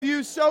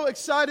you. So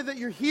excited that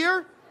you're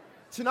here.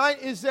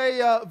 Tonight is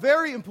a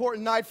very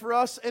important night for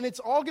us, and it's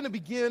all going to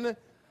begin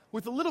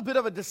with a little bit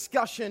of a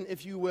discussion,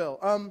 if you will.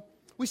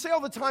 We say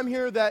all the time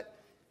here that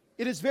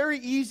it is very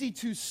easy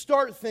to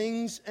start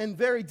things and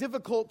very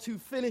difficult to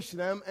finish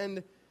them,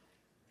 and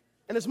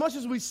as much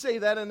as we say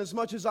that, and as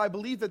much as I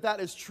believe that that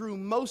is true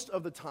most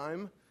of the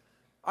time,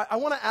 I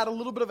want to add a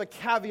little bit of a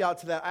caveat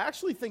to that. I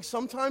actually think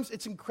sometimes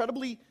it's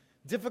incredibly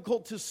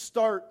difficult to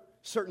start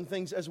certain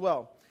things as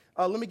well.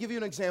 Let me give you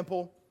an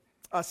example.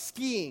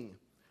 Skiing,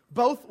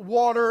 both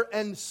water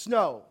and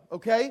snow,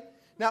 okay?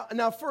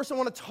 Now, first I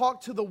want to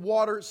talk to the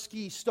water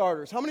ski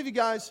starters. How many of you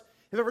guys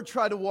have ever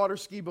tried to water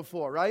ski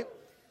before, right?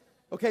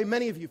 Okay,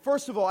 many of you.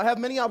 First of all, I have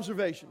many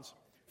observations.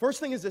 First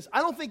thing is this.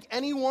 I don't think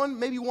anyone,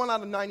 maybe 1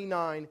 out of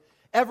 99,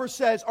 ever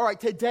says, all right,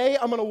 today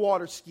I'm going to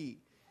water ski.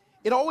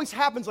 It always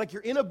happens like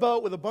you're in a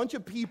boat with a bunch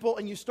of people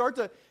and you start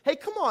to, hey,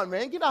 come on,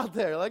 man, get out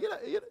there.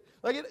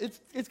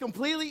 It's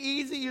completely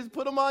easy. You just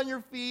put them on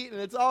your feet and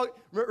it's all,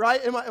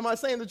 right? Am I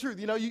saying the truth?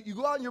 You know, you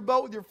go out on your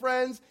boat with your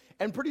friends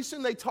and pretty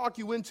soon they talk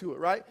you into it,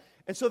 right?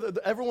 And so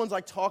everyone's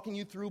like talking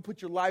you through,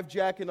 put your life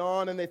jacket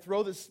on, and they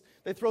throw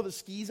the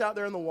skis out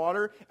there in the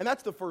water, and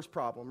that's the first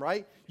problem,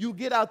 right? You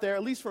get out there,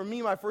 at least for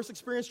me, my first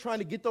experience trying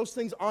to get those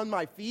things on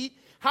my feet.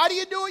 How do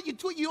you do it?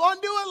 You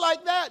undo it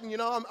like that, and you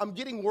know, I'm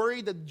getting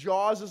worried that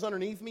Jaws is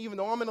underneath me, even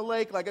though I'm in a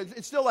lake. Like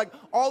it's still like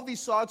all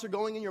these thoughts are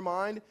going in your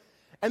mind,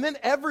 and then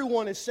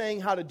everyone is saying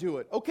how to do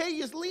it. Okay,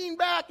 you just lean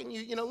back and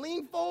you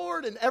lean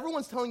forward, and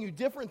everyone's telling you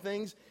different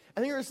things,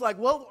 and then you're just like,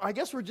 well, I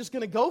guess we're just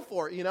going to go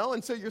for it, you know?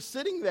 And so you're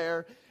sitting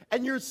there.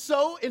 And you're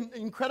so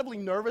incredibly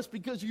nervous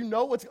because you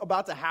know what's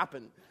about to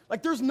happen.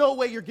 Like there's no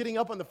way you're getting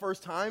up on the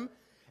first time.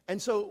 And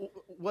so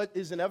what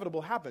is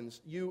inevitable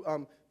happens. You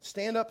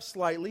stand up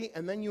slightly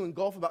and then you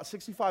engulf about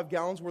 65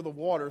 gallons worth of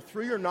water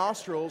through your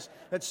nostrils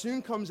that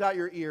soon comes out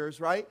your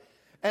ears, right?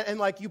 And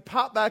like you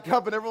pop back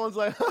up and everyone's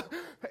like,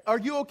 are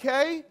you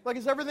okay? Like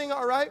is everything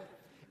all right?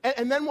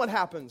 And then what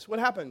happens? What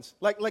happens?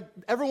 Like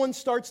everyone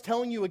starts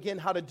telling you again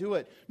how to do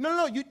it.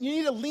 No, you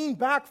need to lean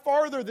back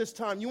farther this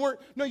time. You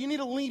need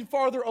to lean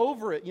farther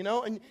over it, you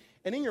know? And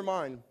in your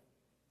mind,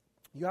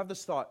 you have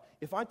this thought,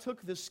 if I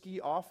took this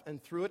ski off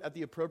and threw it at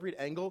the appropriate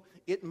angle,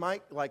 it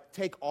might like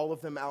take all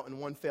of them out in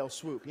one fell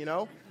swoop, you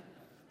know?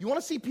 You want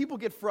to see people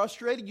get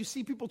frustrated? You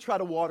see people try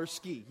to water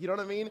ski, you know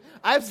what I mean?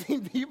 I've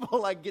seen people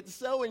like get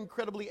so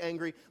incredibly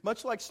angry,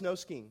 much like snow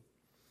skiing.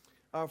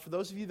 For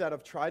those of you that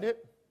have tried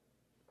it,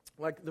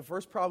 like the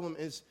first problem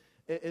is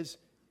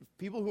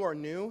people who are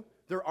new,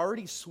 they're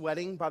already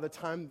sweating by the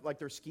time like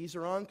their skis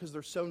are on because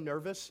they're so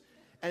nervous.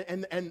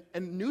 And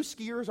new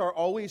skiers are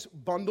always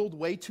bundled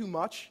way too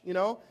much, you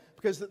know,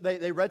 because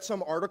they read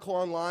some article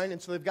online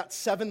and so they've got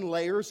 7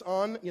 layers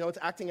on, you know, it's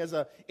acting as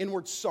an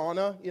inward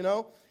sauna, you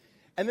know.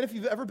 And then if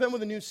you've ever been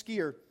with a new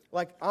skier,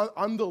 like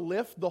on the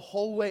lift the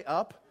whole way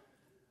up,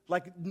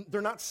 like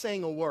they're not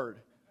saying a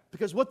word.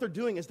 Because what they're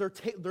doing is they're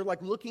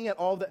like looking at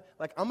all that,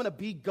 like I'm going to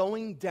be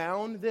going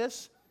down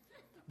this,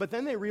 but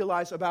then they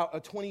realize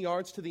about 20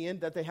 yards to the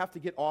end that they have to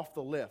get off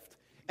the lift.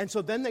 And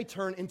so then they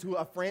turn into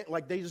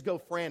like they just go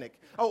frantic.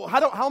 Oh, how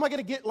am I going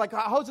to get, like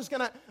how is this going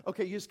to,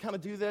 okay, you just kind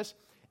of do this.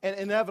 And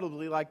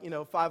inevitably, like, you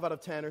know, 5 out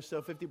of 10 or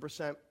so,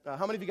 50%.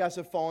 How many of you guys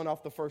have fallen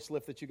off the first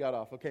lift that you got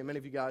off? Okay, many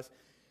of you guys.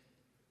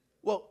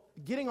 Well,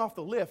 getting off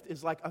the lift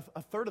is like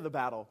a third of the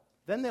battle.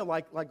 Then they're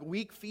like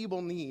weak,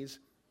 feeble knees.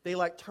 They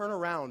like turn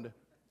around.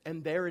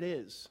 And there it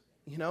is,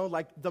 you know,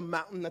 like the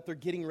mountain that they're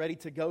getting ready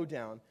to go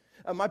down.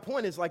 My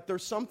point is, like,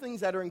 there's some things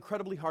that are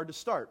incredibly hard to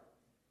start,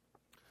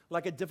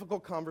 like a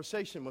difficult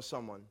conversation with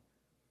someone.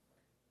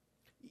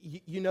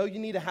 You know you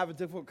need to have a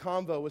difficult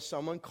convo with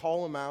someone,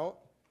 call them out,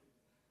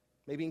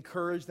 maybe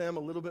encourage them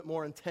a little bit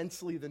more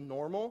intensely than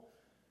normal.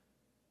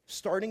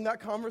 Starting that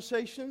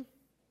conversation,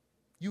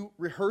 you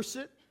rehearse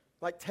it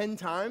like 10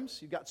 times.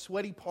 You've got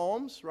sweaty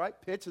palms, right?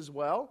 Pits as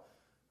well.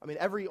 I mean,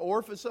 every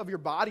orifice of your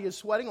body is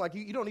sweating, like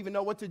you don't even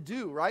know what to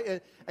do,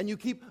 right? And you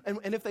keep,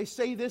 and if they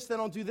say this, then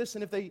I'll do this,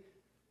 and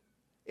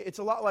it's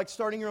a lot like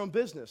starting your own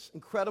business.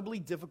 Incredibly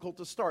difficult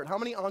to start. How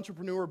many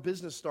entrepreneur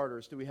business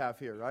starters do we have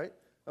here, right?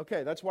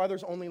 Okay, that's why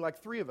there's only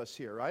like 3 of us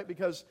here, right?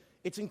 Because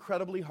it's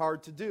incredibly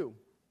hard to do.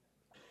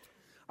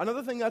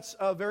 Another thing that's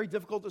very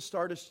difficult to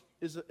start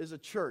is a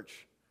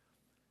church.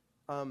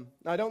 Now,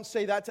 I don't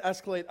say that to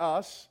escalate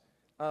us,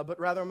 but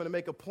rather I'm going to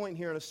make a point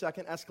here in a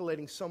second,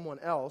 escalating someone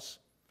else.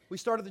 We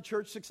started the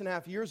church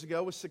 6.5 years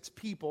ago with 6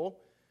 people.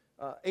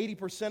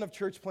 80% of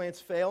church plants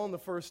fail in the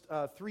first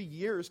 3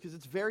 years because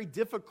it's very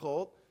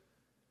difficult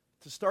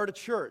to start a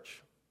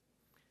church.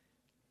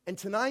 And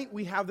tonight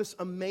we have this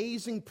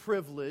amazing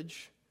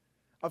privilege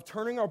of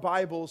turning our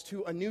Bibles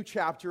to a new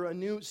chapter, a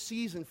new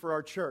season for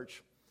our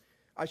church.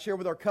 I shared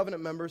with our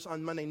covenant members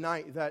on Monday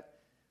night that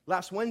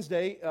last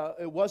Wednesday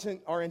it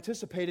wasn't our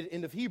anticipated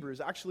end of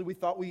Hebrews. Actually, we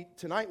thought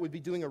tonight would be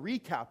doing a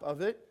recap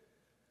of it.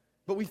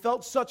 But we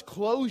felt such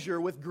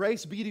closure with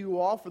Grace Be to You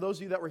All, for those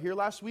of you that were here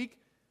last week,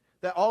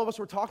 that all of us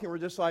were talking, we're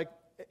just like,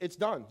 it's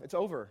done, it's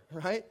over,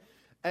 right?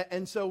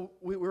 And so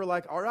we were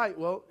like, all right,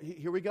 well,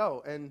 here we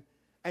go.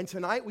 And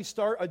tonight we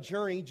start a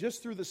journey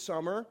just through the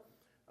summer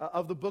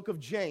of the book of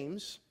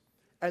James.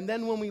 And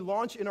then when we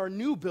launch in our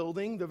new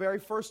building, the very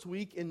first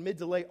week in mid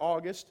to late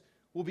August,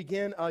 we'll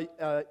begin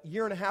a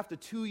year and a half to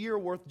 2 year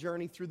worth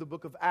journey through the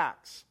book of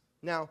Acts.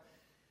 Now,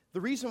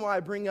 the reason why I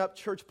bring up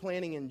church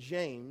planting in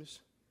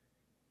James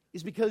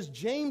is because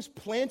James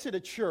planted a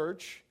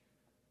church,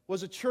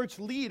 was a church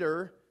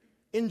leader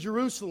in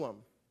Jerusalem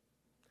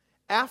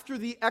after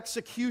the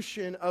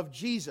execution of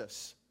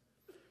Jesus.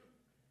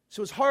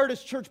 So as hard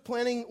as church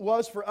planting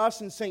was for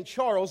us in St.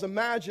 Charles,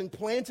 imagine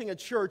planting a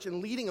church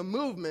and leading a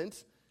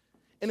movement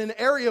in an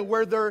area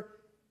where they're,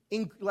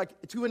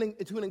 to an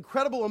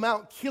incredible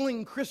amount,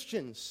 killing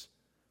Christians.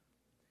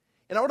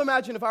 And I would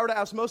imagine if I were to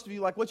ask most of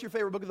you, what's your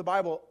favorite book of the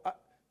Bible?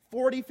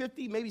 40,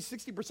 50, maybe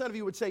 60% of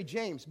you would say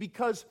James,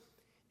 because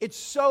it's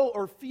so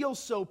or feels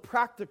so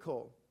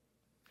practical.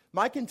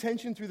 My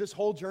contention through this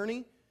whole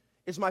journey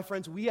is, my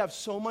friends, we have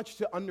so much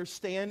to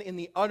understand in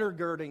the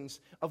undergirdings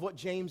of what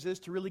James is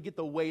to really get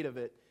the weight of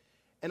it.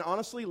 And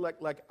honestly,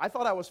 I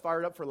thought I was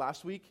fired up for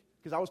last week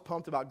because I was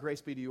pumped about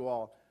Grace Be to You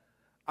All.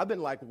 I've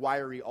been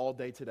wiry all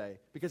day today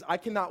because I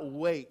cannot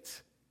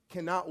wait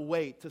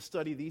to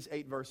study these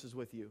 8 verses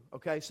with you.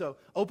 Okay, so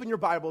open your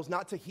Bibles,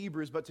 not to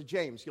Hebrews, but to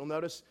James. You'll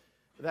notice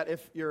that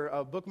if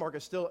your bookmark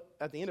is still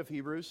at the end of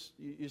Hebrews,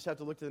 you just have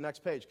to look to the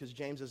next page because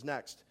James is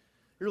next.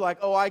 You're like,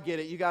 oh, I get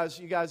it. You guys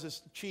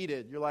just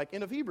cheated. You're like,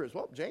 end of Hebrews.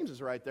 Well, James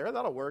is right there.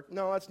 That'll work.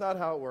 No, that's not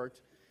how it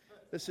worked.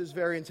 This is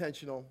very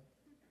intentional.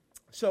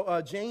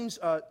 So James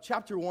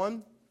chapter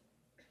 1,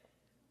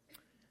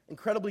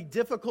 incredibly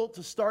difficult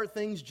to start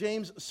things.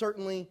 James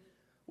certainly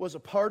was a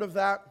part of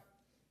that.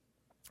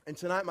 And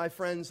tonight, my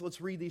friends,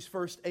 let's read these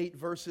first 8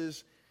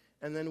 verses,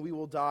 and then we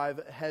will dive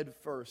head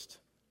first.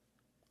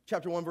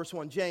 Chapter 1, verse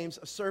 1, James,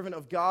 a servant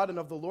of God and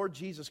of the Lord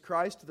Jesus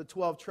Christ, to the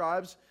 12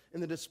 tribes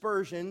in the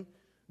dispersion,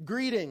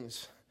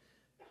 greetings.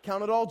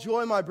 Count it all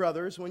joy, my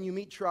brothers, when you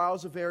meet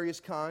trials of various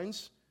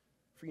kinds,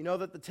 for you know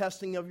that the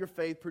testing of your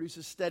faith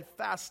produces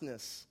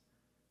steadfastness.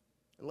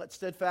 And let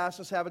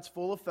steadfastness have its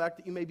full effect,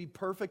 that you may be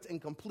perfect and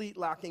complete,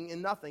 lacking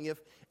in nothing. If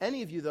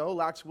any of you, though,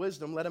 lacks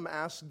wisdom, let him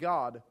ask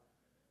God,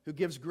 who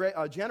gives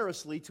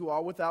generously to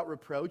all without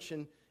reproach,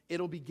 and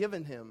it'll be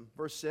given him.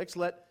 Verse 6,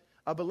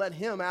 but let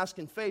him ask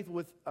in faith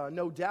with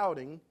no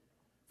doubting,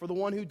 for the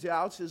one who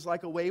doubts is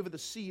like a wave of the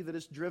sea that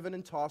is driven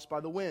and tossed by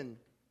the wind.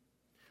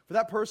 For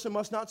that person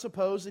must not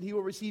suppose that he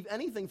will receive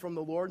anything from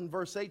the Lord. In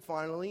verse 8,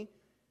 finally,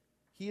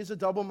 he is a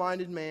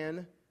double-minded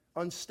man,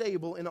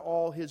 unstable in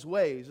all his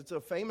ways. It's a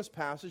famous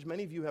passage.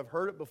 Many of you have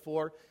heard it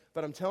before,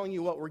 but I'm telling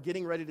you what, we're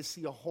getting ready to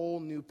see a whole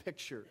new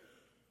picture.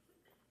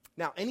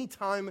 Now,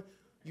 anytime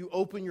you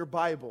open your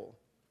Bible,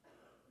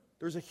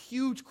 there's a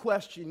huge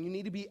question you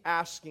need to be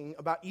asking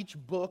about each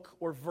book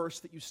or verse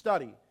that you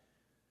study.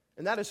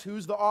 And that is,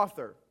 who's the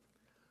author?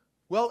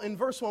 Well, in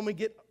verse 1, we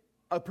get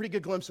a pretty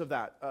good glimpse of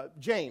that.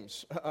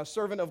 James, a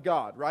servant of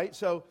God, right?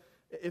 So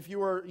if you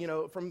were,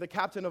 from the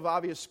Captain of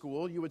Obvious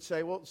school, you would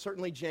say, well,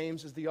 certainly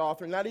James is the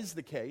author, and that is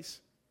the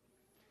case.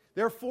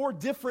 There are 4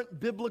 different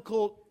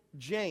biblical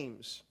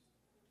James,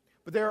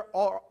 but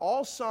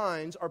all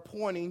signs are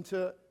pointing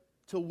to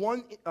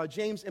one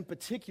James in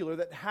particular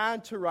that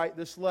had to write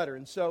this letter.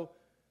 And so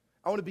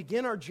I want to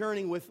begin our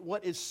journey with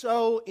what is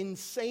so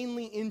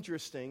insanely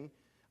interesting.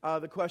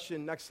 The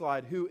question, next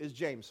slide, who is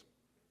James?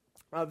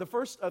 The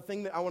first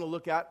thing that I want to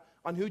look at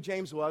on who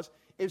James was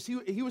is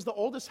he was the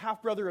oldest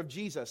half-brother of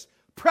Jesus.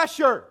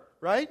 Pressure,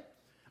 right?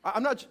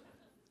 I'm not,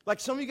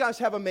 some of you guys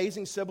have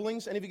amazing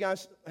siblings. Any of you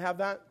guys have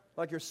that?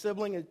 Like your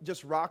sibling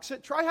just rocks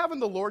it? Try having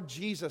the Lord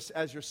Jesus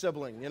as your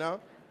sibling,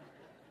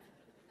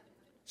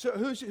 So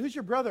who's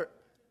your brother?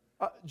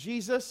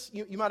 Jesus,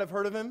 you might have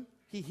heard of him.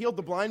 He healed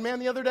the blind man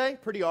the other day.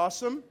 Pretty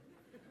awesome.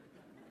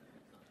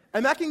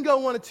 And that can go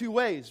one of 2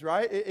 ways,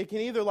 right? It can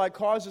either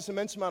cause this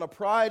immense amount of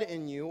pride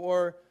in you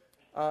or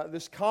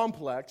this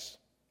complex.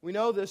 We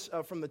know this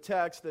from the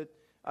text that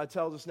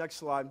tells us, next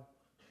slide.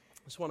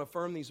 I just want to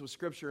affirm these with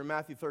Scripture in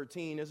Matthew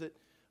 13.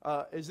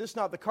 Is this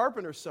not the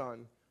carpenter's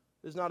son?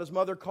 Is not his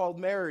mother called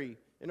Mary?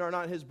 And are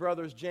not his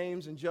brothers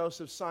James and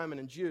Joseph, Simon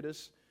and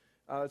Judas?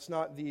 It's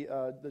not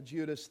the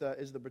Judas that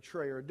is the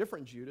betrayer, a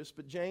different Judas,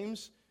 but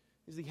James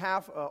is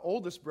the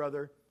oldest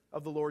brother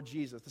of the Lord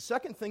Jesus. The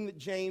second thing that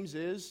James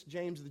is,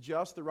 James the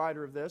Just, the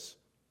writer of this,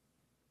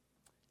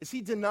 is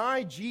he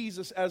denied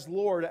Jesus as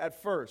Lord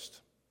at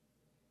first.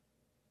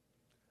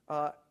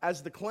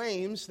 As the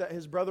claims that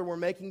his brother were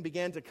making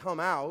began to come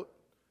out,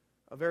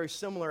 very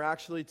similar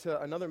actually to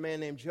another man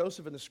named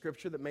Joseph in the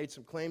Scripture that made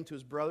some claim to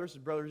his brothers.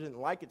 His brothers didn't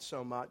like it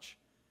so much.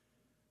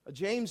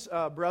 James'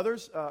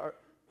 brothers, or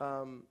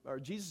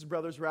Jesus'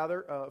 brothers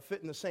rather,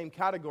 fit in the same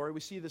category.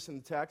 We see this in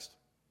the text.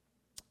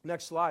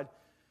 Next slide.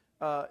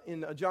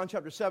 In John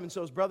chapter 7,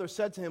 so his brother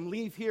said to him,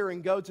 "Leave here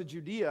and go to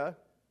Judea,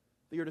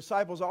 that your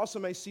disciples also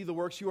may see the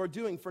works you are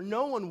doing. For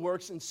no one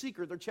works in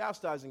secret." They're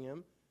chastising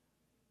him.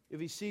 If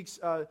he seeks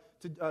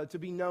to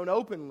be known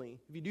openly.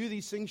 If you do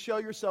these things, show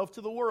yourself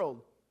to the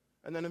world.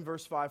 And then in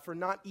verse 5, for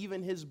not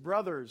even his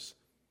brothers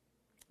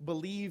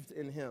believed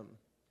in him.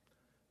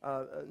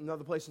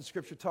 Another place in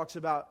Scripture talks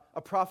about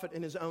a prophet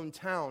in his own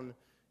town.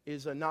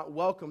 is not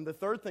welcome. The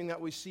third thing that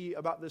we see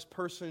about this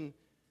person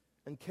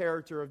and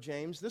character of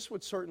James, this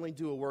would certainly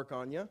do a work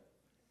on you,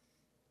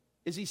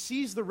 is he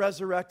sees the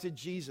resurrected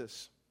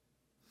Jesus.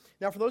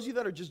 Now, for those of you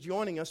that are just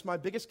joining us, my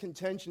biggest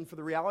contention for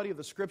the reality of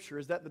the Scripture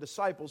is that the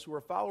disciples who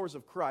are followers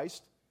of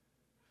Christ,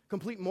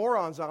 complete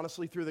morons,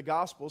 honestly, through the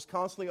Gospels,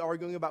 constantly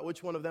arguing about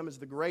which one of them is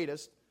the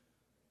greatest,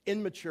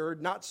 immature,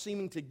 not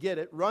seeming to get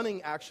it,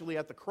 running actually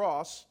at the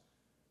cross.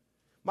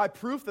 My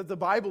proof that the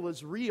Bible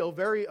is real,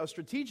 very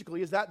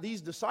strategically, is that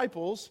these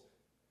disciples,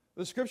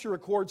 the Scripture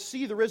records,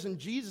 see the risen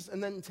Jesus,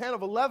 and then 10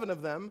 of 11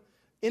 of them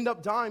end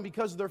up dying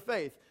because of their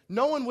faith.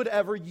 No one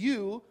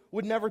you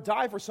would never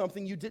die for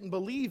something you didn't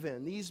believe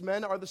in. These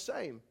men are the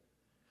same.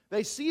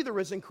 They see the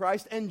risen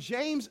Christ, and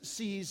James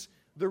sees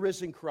the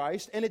risen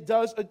Christ, and it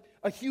does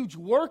a huge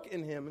work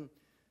in him. And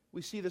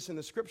we see this in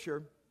the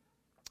Scripture.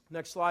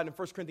 Next slide, in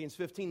 1 Corinthians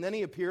 15. Then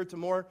he appeared to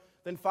more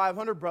than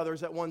 500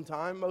 brothers at one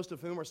time, most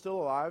of whom are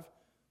still alive.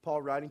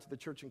 Paul writing to the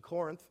church in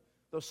Corinth,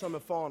 though some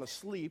have fallen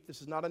asleep.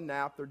 This is not a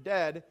nap, they're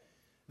dead.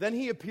 Then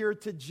he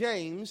appeared to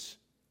James,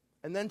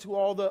 and then to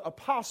all the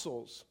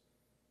apostles.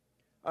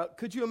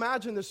 Could you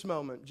imagine this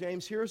moment?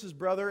 James hears his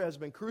brother has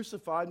been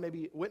crucified,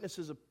 maybe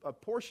witnesses a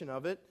portion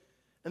of it,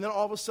 and then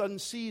all of a sudden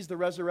sees the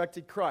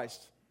resurrected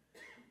Christ.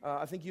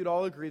 I think you'd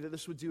all agree that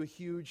this would do a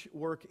huge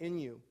work in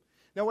you.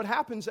 Now, what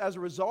happens as a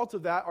result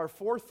of that, our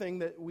fourth thing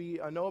that we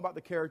know about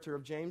the character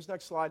of James,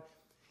 next slide,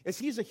 is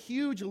he's a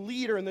huge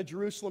leader in the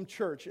Jerusalem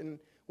church. And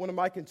one of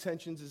my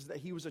contentions is that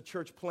he was a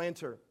church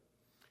planter.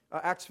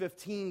 Acts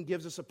 15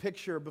 gives us a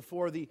picture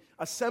before the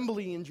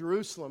assembly in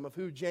Jerusalem of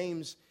who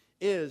James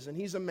is. And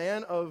he's a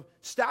man of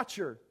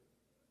stature.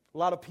 A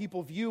lot of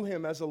people view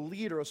him as a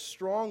leader, a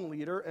strong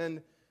leader.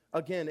 And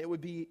again, it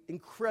would be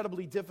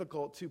incredibly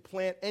difficult to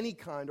plant any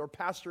kind or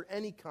pastor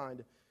any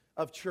kind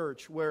of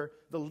church where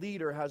the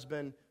leader has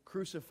been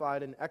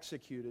crucified and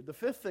executed. The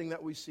fifth thing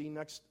that we see,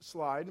 next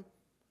slide,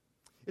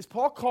 is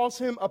Paul calls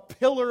him a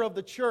pillar of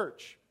the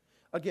church.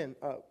 Again,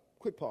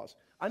 quick pause.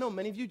 I know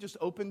many of you just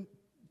opened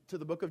to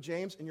the book of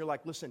James and you're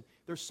like, listen,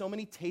 there's so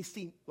many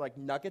tasty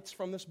nuggets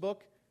from this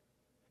book,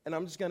 and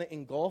I'm just going to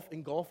engulf.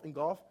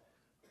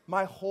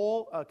 My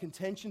whole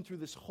contention through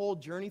this whole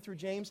journey through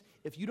James,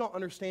 if you don't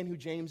understand who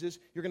James is,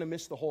 you're going to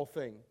miss the whole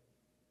thing.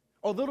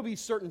 Although there'll be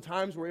certain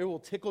times where it will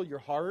tickle your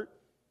heart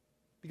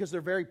because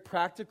they're very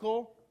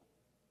practical,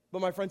 but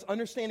my friends,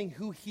 understanding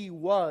who he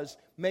was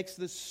makes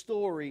this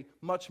story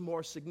much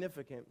more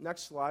significant.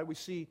 Next slide, we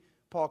see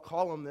Paul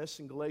call him this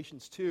in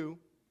Galatians 2.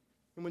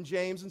 And when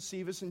James and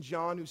Cephas and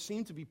John, who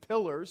seemed to be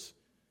pillars,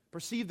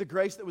 perceived the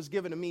grace that was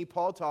given to me,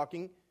 Paul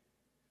talking,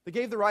 they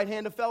gave the right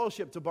hand of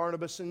fellowship to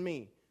Barnabas and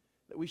me,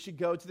 that we should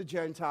go to the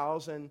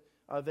Gentiles and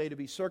they to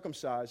be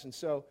circumcised. And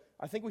so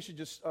I think we should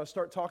just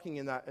start talking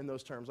in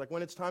those terms. Like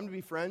when it's time to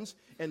be friends,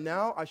 and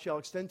now I shall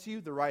extend to you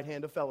the right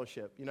hand of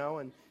fellowship,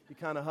 and you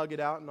kind of hug it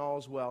out and all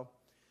is well.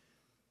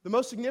 The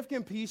most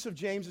significant piece of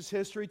James's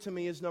history to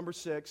me is number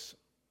 6.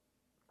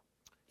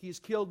 He is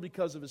killed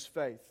because of his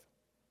faith.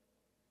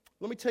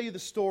 Let me tell you the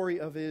story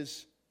of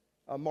his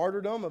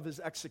martyrdom, of his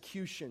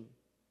execution.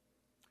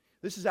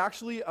 This is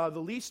actually the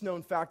least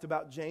known fact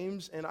about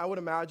James, and I would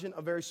imagine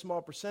a very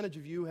small percentage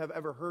of you have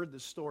ever heard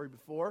this story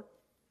before.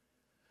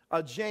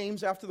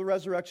 James, after the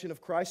resurrection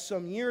of Christ,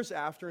 some years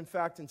after, in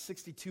fact in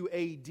 62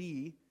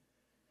 A.D.,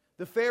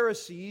 the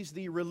Pharisees,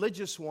 the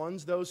religious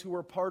ones, those who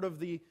were part of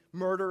the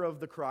murder of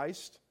the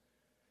Christ,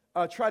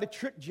 try to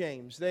trick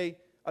James. They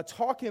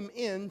talk him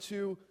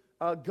into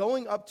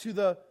going up to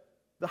the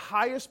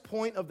highest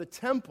point of the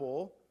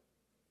temple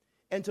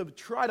and to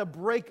try to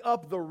break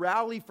up the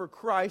rally for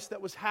Christ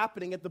that was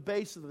happening at the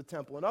base of the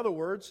temple. In other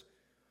words,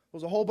 there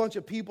was a whole bunch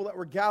of people that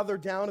were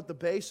gathered down at the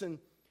base, and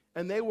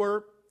they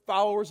were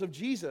followers of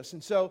Jesus.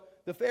 And so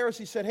the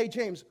Pharisees said, hey,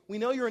 James, we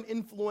know you're an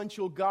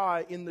influential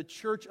guy in the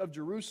church of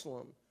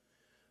Jerusalem.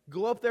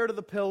 Go up there to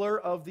the pillar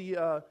of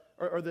the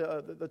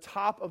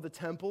top of the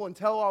temple and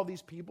tell all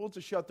these people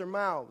to shut their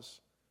mouths.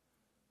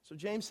 So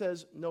James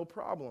says, no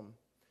problem.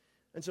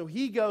 And so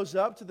he goes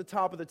up to the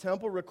top of the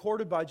temple,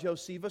 recorded by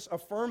Josephus,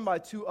 affirmed by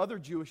 2 other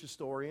Jewish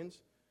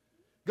historians,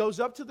 goes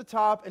up to the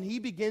top, and he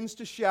begins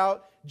to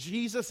shout,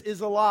 Jesus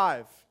is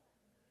alive.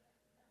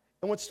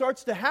 And what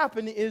starts to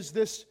happen is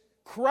this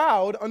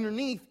crowd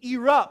underneath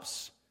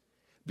erupts,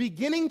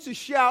 beginning to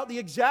shout the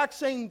exact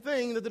same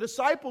thing that the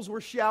disciples were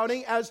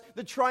shouting as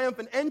the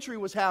triumphant entry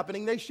was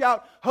happening. They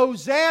shout,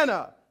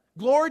 Hosanna!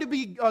 Glory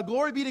be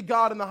to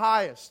God in the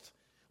highest.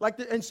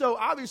 And so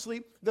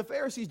obviously the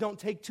Pharisees don't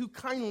take too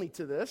kindly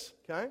to this,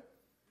 okay?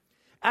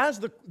 As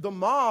the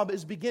mob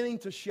is beginning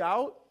to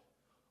shout,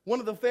 one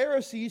of the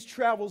Pharisees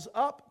travels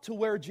up to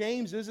where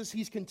James is as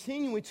he's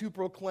continuing to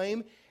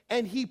proclaim,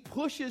 and he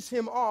pushes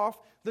him off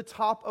the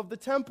top of the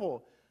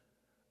temple.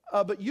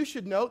 But you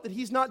should note that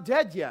he's not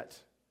dead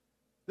yet.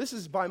 This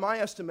is, by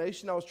my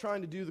estimation, I was trying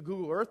to do the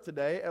Google Earth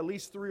today, at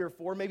least 3 or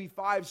 4, maybe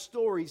 5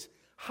 stories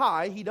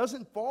high. He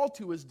doesn't fall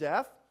to his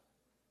death.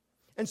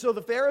 And so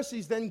the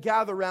Pharisees then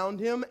gather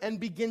around him and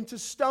begin to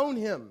stone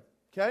him,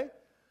 okay?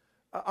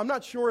 I'm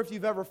not sure if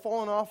you've ever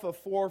fallen off a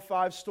 4 or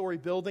 5 story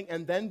building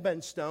and then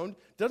been stoned.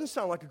 Doesn't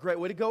sound like a great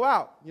way to go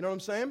out. You know what I'm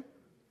saying?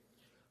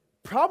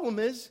 Problem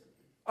is,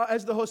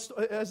 as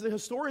the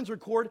historians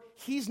record,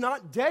 he's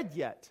not dead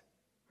yet.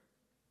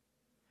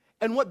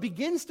 And what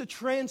begins to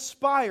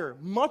transpire,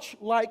 much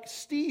like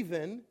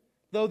Stephen,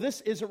 though this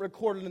isn't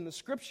recorded in the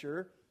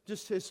scripture,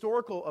 just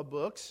historical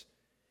books,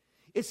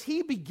 is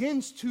he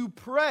begins to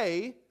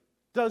pray,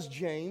 does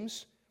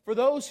James, for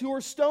those who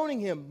are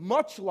stoning him,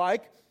 much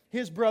like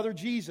his brother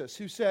Jesus,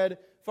 who said,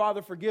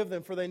 Father, forgive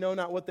them, for they know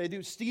not what they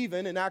do.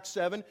 Stephen, in Acts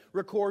 7,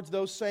 records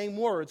those same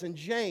words. And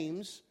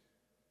James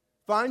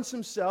finds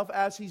himself,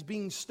 as he's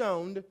being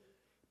stoned,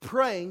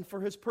 praying for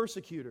his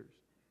persecutors.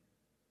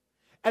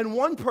 And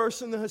one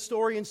person, the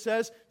historian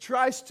says,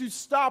 tries to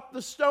stop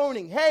the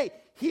stoning. Hey,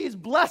 he's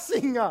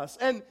blessing us.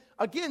 And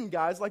again,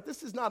 guys, like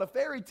this is not a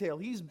fairy tale.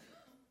 He's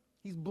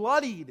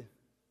bloodied.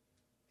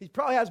 He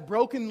probably has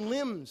broken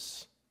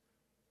limbs.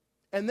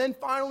 And then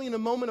finally, in a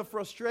moment of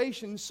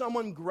frustration,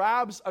 someone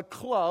grabs a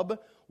club,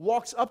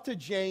 walks up to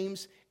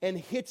James, and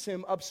hits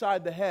him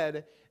upside the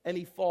head, and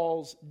he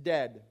falls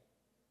dead.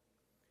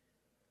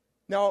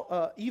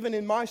 Now, even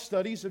in my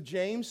studies of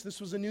James, this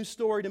was a new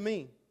story to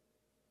me.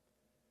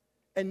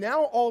 And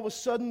now, all of a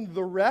sudden,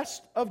 the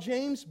rest of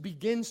James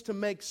begins to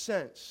make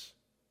sense.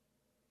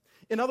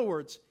 In other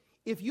words,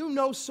 if you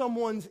know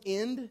someone's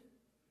end,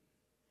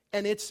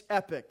 and it's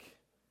epic,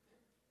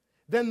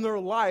 then their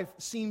life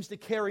seems to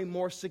carry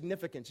more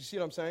significance. You see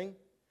what I'm saying?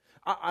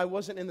 I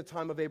wasn't in the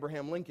time of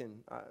Abraham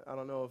Lincoln. I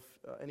don't know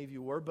if any of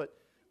you were, but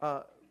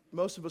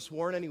most of us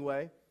weren't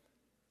anyway.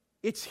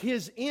 It's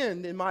his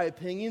end, in my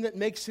opinion, that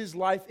makes his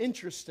life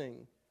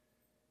interesting.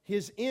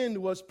 His end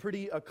was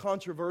pretty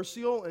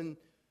controversial and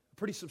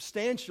pretty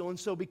substantial, and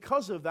so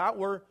because of that,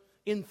 we're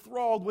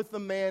enthralled with the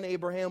man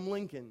Abraham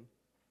Lincoln.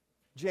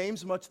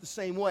 James, much the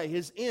same way.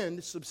 His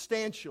end,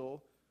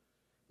 substantial,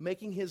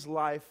 making his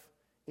life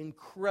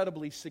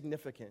incredibly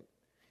significant.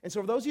 And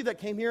so for those of you that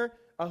came here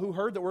who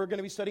heard that we're going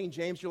to be studying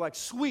James, you're like,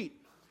 sweet.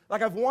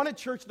 Like I've wanted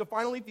church to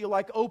finally feel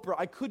like Oprah.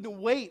 I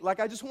couldn't wait. Like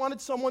I just wanted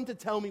someone to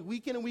tell me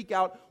week in and week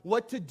out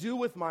what to do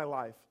with my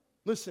life.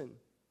 Listen,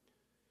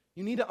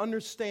 you need to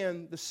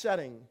understand the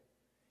setting.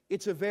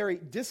 It's a very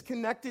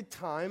disconnected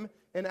time,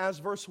 and as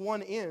verse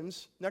 1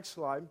 ends, next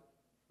slide,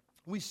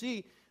 we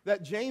see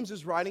that James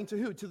is writing to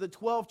who? To the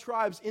 12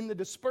 tribes in the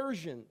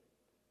dispersion.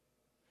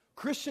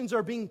 Christians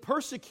are being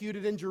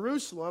persecuted in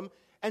Jerusalem,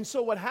 and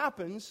so what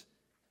happens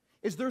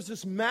is there's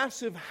this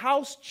massive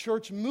house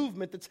church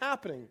movement that's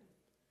happening.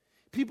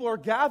 People are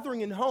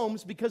gathering in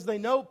homes because they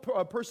know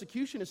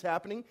persecution is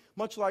happening,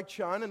 much like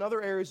China and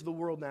other areas of the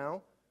world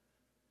now.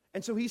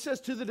 And so he says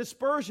to the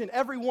dispersion,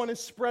 everyone is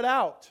spread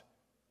out.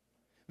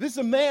 This is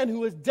a man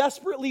who is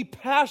desperately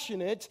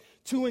passionate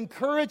to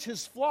encourage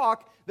his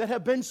flock that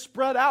have been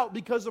spread out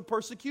because of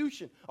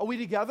persecution. Are we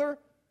together?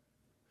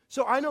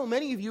 So I know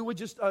many of you would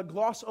just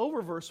gloss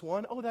over verse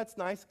 1. Oh, that's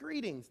nice.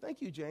 Greetings.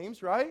 Thank you,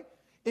 James, right?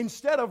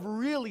 Instead of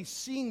really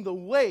seeing the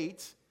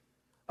weight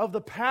of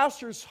the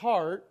pastor's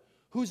heart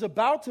who's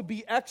about to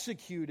be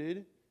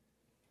executed,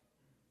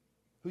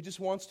 who just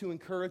wants to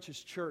encourage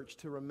his church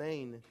to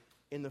remain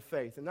in the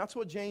faith. And that's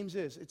what James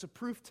is. It's a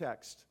proof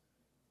text.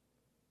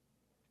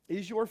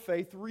 Is your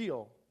faith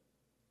real?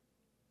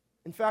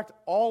 In fact,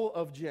 all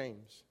of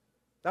James.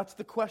 That's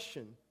the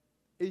question.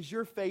 Is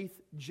your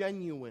faith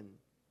genuine?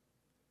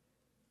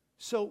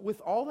 So with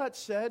all that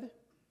said,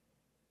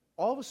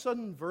 all of a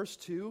sudden verse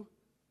 2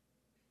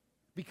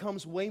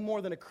 becomes way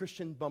more than a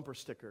Christian bumper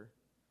sticker.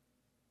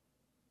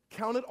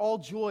 Count it all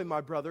joy,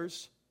 my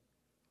brothers,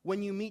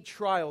 when you meet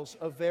trials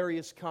of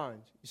various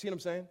kinds. You see what I'm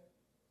saying?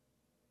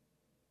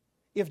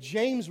 If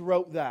James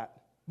wrote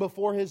that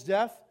before his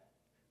death,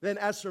 then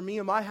as for me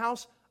and my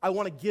house, I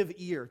want to give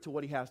ear to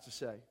what he has to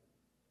say.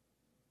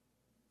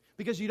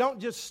 Because you don't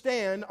just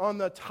stand on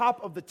the top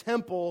of the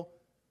temple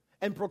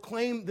and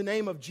proclaim the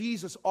name of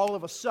Jesus all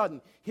of a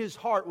sudden. His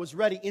heart was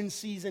ready in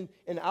season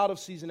and out of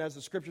season, as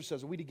the scripture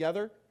says. Are we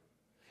together?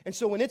 And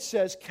so when it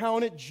says,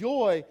 count it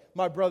joy,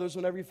 my brothers,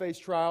 whenever you face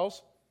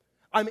trials,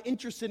 I'm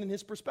interested in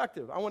his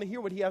perspective. I want to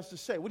hear what he has to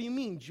say. What do you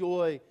mean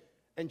joy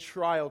and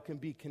trial can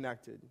be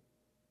connected?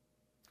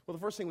 Well,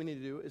 the first thing we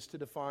need to do is to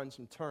define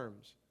some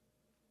terms.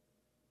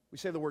 We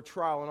say the word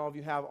trial, and all of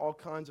you have all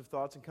kinds of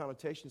thoughts and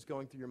connotations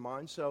going through your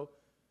mind. So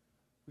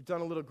we've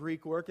done a little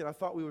Greek work, and I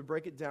thought we would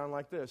break it down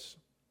like this.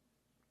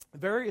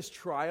 Various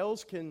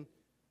trials can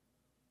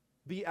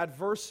be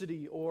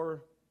adversity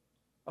or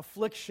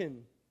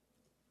affliction.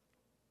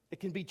 It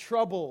can be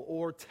trouble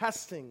or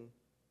testing.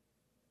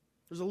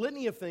 There's a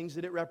litany of things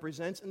that it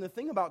represents, and the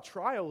thing about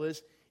trial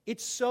is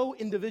it's so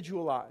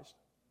individualized.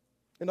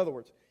 In other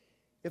words,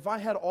 if I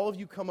had all of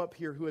you come up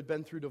here who had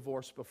been through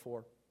divorce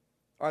before,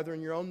 either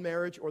in your own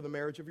marriage or the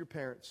marriage of your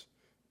parents,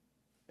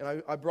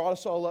 and I brought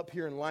us all up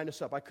here and lined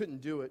us up. I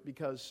couldn't do it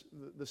because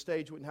the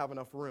stage wouldn't have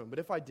enough room, but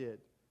if I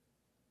did,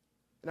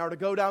 and I were to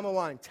go down the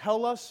line,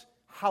 tell us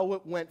how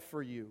it went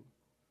for you.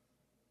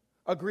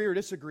 Agree or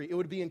disagree, it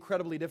would be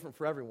incredibly different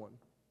for everyone.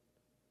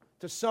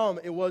 To some,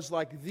 it was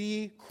like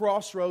the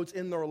crossroads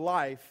in their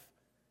life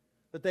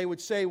that they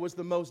would say was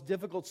the most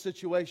difficult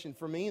situation.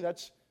 For me,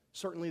 that's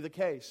certainly the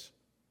case.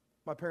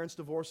 My parents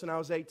divorced when I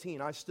was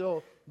 18. I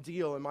still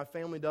deal, and my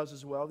family does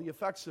as well, the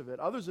effects of it.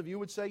 Others of you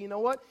would say, you know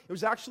what? It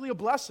was actually a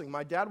blessing.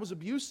 My dad was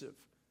abusive.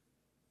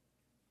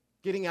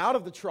 Getting out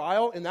of the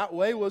trial in that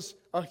way was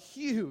a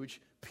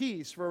huge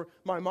piece for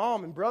my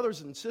mom and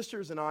brothers and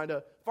sisters and I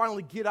to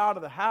finally get out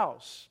of the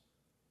house.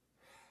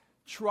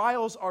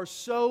 Trials are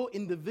so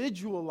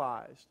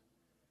individualized.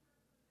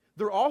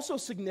 They're also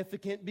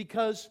significant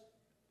because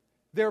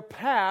they're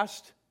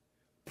past,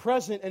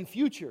 present, and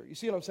future. You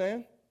see what I'm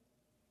saying?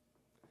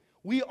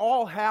 We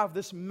all have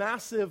this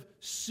massive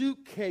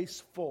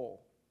suitcase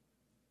full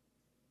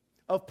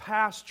of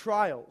past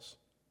trials.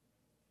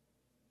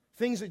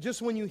 Things that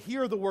just when you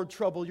hear the word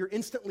trouble, you're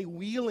instantly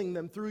wheeling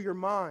them through your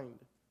mind.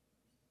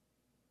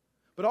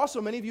 But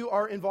also, many of you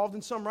are involved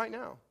in some right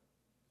now.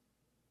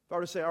 If I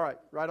were to say, all right,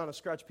 write on a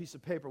scratch piece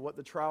of paper what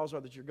the trials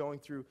are that you're going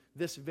through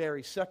this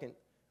very second,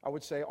 I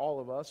would say all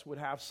of us would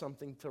have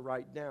something to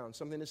write down,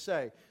 something to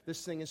say.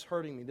 This thing is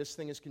hurting me. This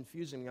thing is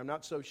confusing me. I'm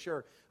not so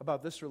sure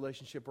about this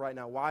relationship right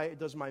now. Why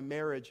does my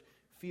marriage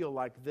feel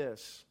like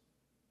this?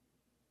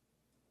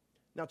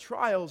 Now,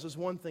 trials is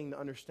one thing to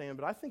understand,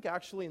 but I think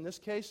actually in this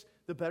case,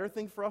 the better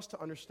thing for us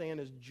to understand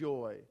is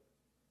joy.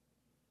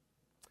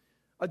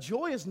 A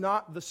joy is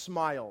not the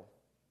smile,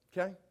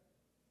 okay?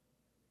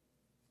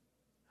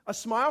 A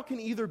smile can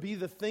either be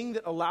the thing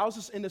that allows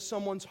us into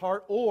someone's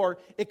heart, or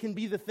it can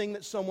be the thing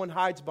that someone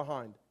hides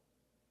behind.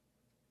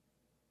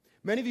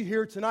 Many of you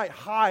here tonight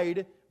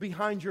hide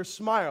behind your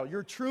smile.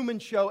 Your Truman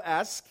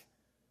Show-esque,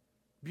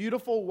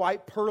 beautiful,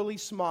 white, pearly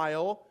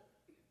smile,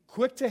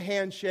 quick to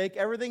handshake,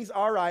 everything's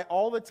all right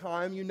all the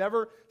time. You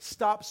never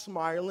stop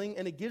smiling,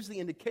 and it gives the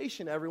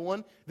indication,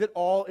 everyone, that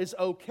all is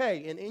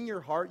okay. And in your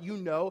heart, you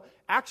know,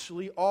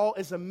 actually, all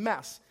is a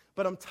mess.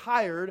 But I'm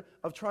tired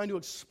of trying to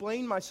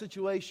explain my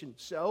situation,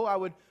 so I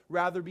would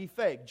rather be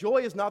fake. Joy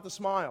is not the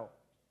smile.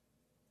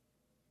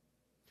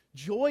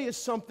 Joy is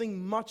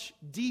something much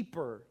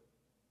deeper.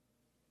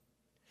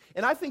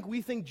 And I think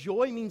we think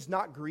joy means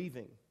not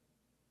grieving.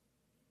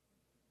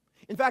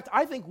 In fact,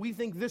 I think we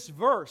think this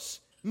verse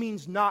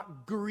means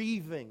not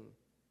grieving.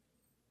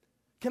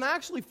 Can I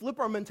actually flip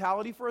our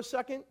mentality for a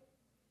second?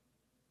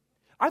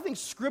 I think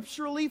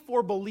scripturally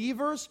for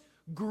believers,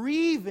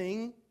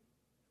 grieving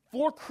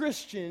for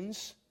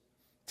Christians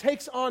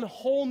takes on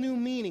whole new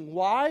meaning.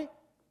 Why?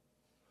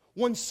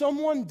 When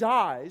someone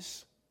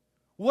dies,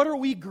 what are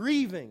we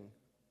grieving?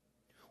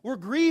 We're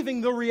grieving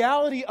the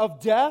reality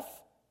of death,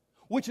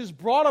 which is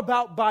brought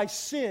about by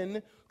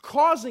sin,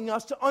 causing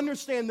us to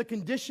understand the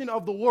condition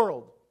of the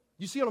world.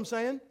 You see what I'm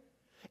saying?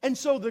 And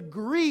so the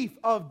grief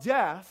of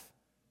death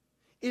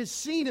is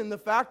seen in the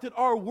fact that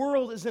our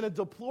world is in a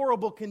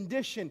deplorable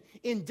condition,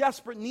 in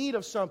desperate need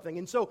of something.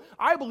 And so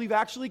I believe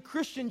actually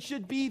Christians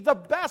should be the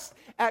best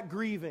at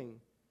grieving.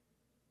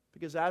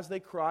 Because as they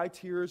cry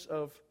tears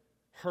of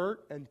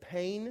hurt and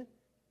pain,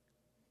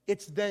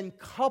 it's then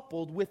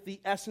coupled with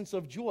the essence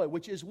of joy,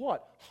 which is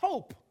what?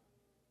 Hope.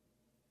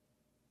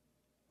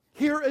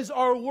 Here is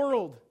our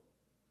world,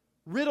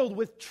 riddled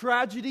with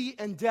tragedy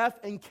and death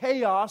and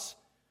chaos,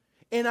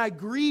 and I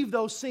grieve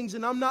those things,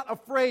 and I'm not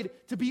afraid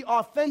to be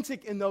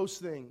authentic in those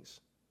things.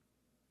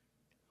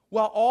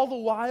 While all the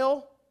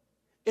while,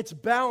 it's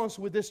balanced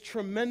with this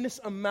tremendous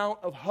amount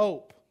of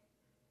hope.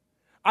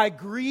 I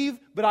grieve,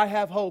 but I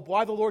have hope.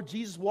 Why the Lord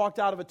Jesus walked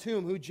out of a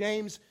tomb, who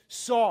James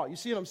saw. You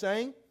see what I'm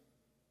saying?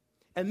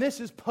 And this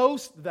is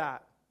post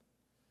that.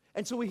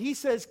 And so when he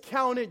says,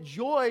 count it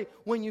joy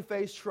when you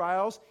face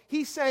trials,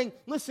 he's saying,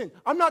 listen,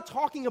 I'm not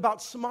talking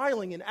about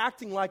smiling and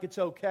acting like it's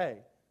okay.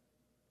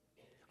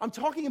 I'm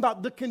talking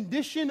about the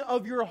condition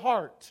of your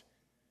heart.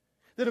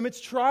 That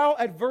amidst trial,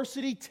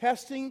 adversity,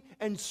 testing,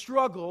 and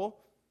struggle,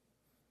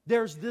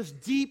 there's this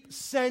deep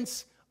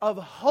sense of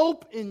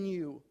hope in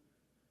you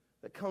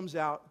that comes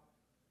out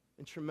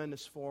in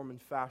tremendous form and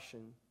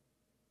fashion.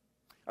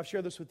 I've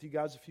shared this with you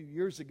guys a few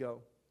years ago.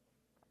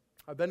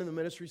 I've been in the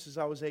ministry since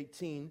I was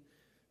 18.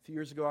 A few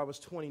years ago, I was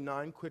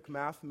 29. Quick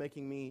math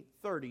making me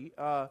 30.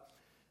 I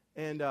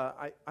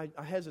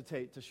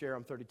hesitate to share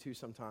I'm 32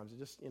 sometimes. It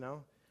just,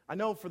 I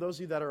know for those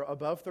of you that are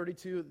above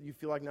 32, you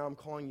feel like now I'm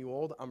calling you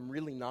old. I'm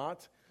really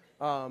not.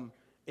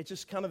 It's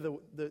just kind of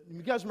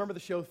you guys remember the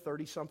show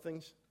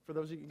 30-somethings? For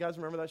those of you guys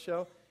remember that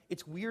show?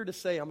 It's weird to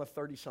say I'm a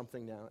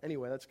 30-something now.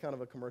 Anyway, that's kind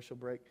of a commercial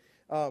break.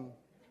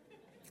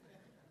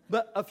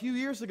 But a few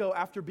years ago,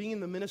 after being in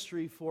the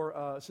ministry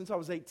since I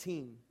was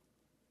 18,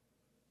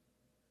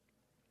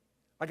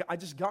 I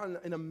just gotten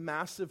in a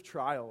massive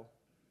trial.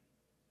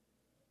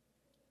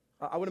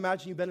 I would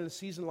imagine you've been in a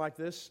season like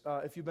this.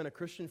 If you've been a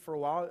Christian for a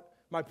while,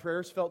 my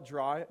prayers felt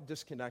dry,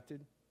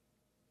 disconnected.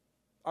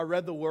 I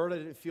read the Word, I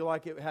didn't feel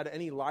like it had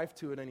any life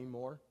to it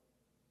anymore.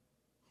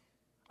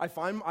 I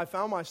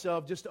found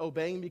myself just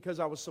obeying because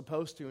I was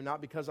supposed to, and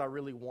not because I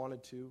really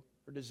wanted to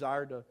or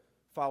desired to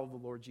follow the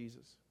Lord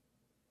Jesus.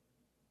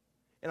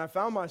 And I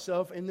found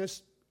myself in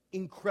this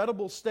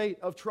incredible state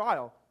of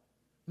trial,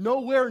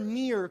 nowhere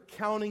near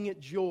counting it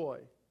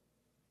joy.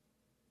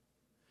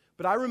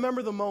 But I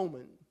remember the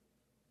moment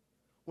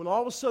when all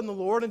of a sudden the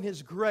Lord in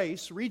His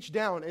grace reached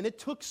down, and it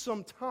took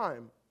some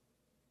time.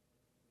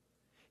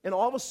 And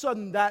all of a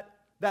sudden that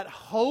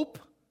hope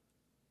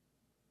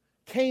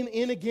came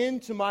in again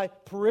to my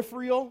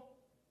peripheral.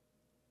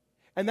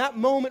 And that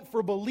moment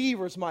for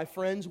believers, my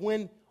friends,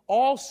 when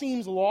all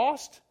seems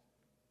lost,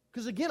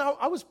 because again,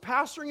 I was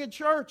pastoring a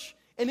church,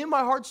 and in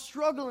my heart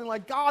struggling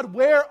like, God,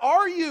 where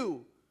are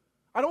you?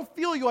 I don't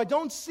feel you. I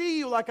don't see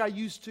you like I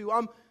used to.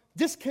 I'm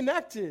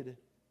disconnected.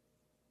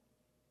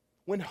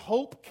 When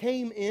hope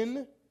came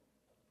in,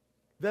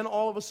 then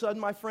all of a sudden,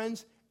 my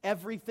friends,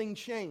 everything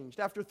changed.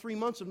 After 3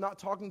 months of not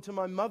talking to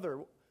my mother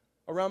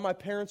around my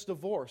parents'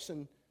 divorce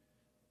and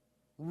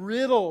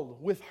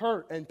riddled with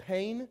hurt and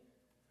pain,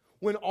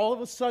 when all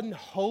of a sudden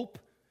hope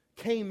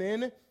came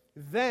in,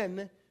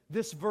 then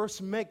this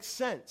verse makes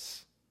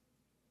sense.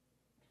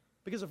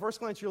 Because at first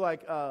glance, you're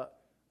like, a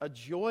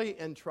joy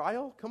and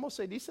trial? Como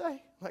se dice?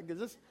 Like, is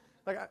this,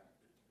 like,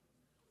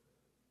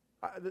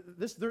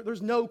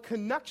 there's no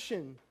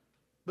connection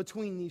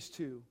between these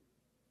two.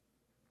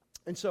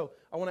 And so,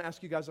 I want to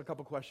ask you guys a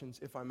couple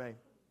questions, if I may.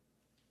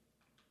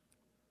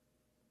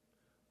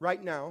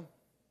 Right now,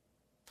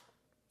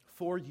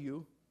 for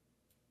you,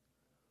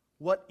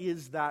 what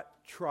is that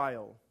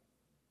trial?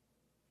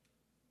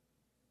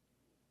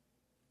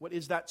 What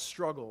is that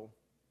struggle?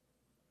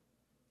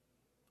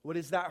 What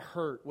is that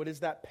hurt? What is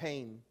that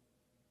pain?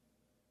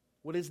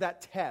 What is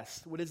that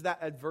test? What is that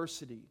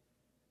adversity?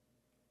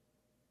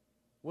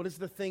 What is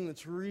the thing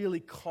that's really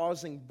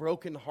causing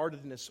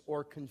brokenheartedness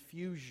or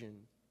confusion?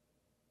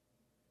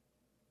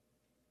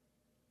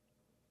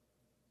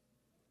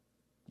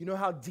 You know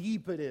how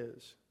deep it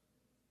is.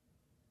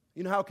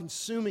 You know how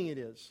consuming it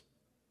is.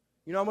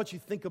 You know how much you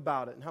think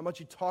about it and how much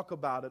you talk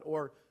about it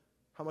or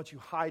how much you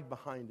hide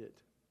behind it.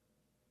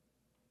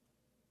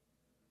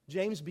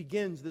 James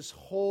begins this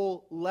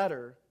whole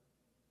letter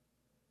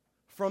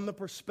from the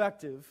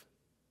perspective,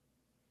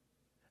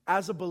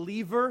 as a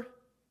believer,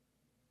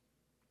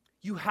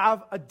 you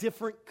have a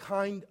different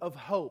kind of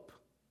hope.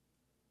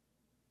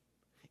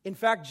 In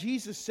fact,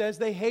 Jesus says,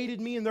 they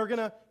hated me and they're going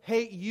to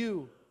hate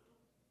you.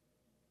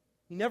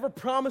 He never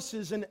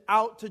promises an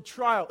out to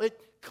trial.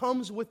 It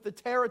comes with the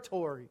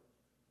territory.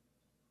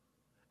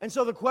 And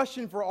so the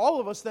question for all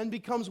of us then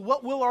becomes,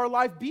 what will our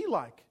life be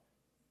like?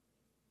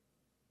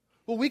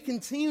 Will we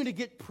continue to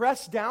get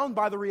pressed down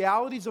by the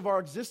realities of our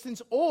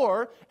existence?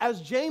 Or,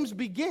 as James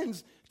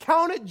begins,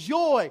 count it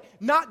joy,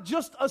 not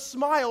just a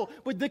smile,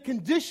 but the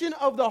condition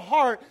of the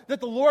heart that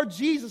the Lord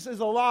Jesus is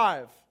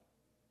alive.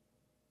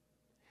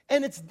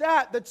 And it's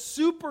that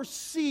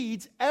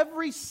supersedes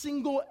every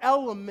single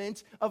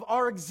element of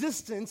our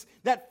existence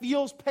that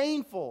feels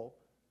painful.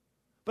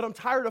 But I'm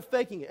tired of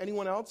faking it.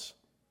 Anyone else?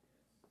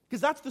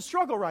 Because that's the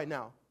struggle right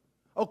now.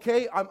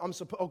 Okay,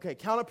 okay,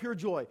 count up your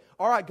joy.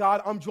 All right,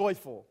 God, I'm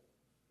joyful.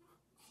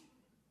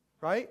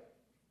 Right?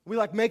 We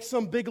make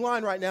some big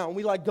line right now and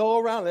we go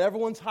around and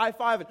everyone's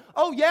high-fiving.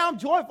 Oh yeah, I'm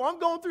joyful. I'm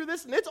going through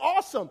this and it's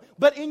awesome.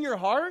 But in your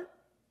heart,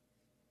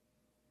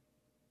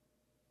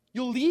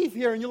 you'll leave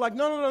here and you're like,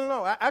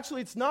 no. Actually,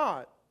 it's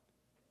not.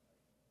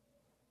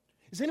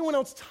 Is anyone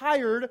else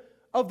tired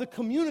of the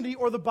community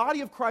or the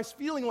body of Christ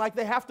feeling like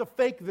they have to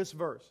fake this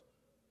verse?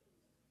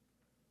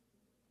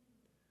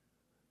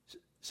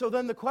 So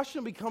then the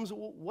question becomes,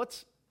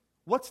 what's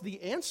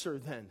the answer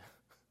then?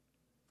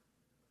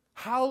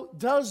 How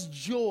does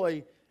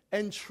joy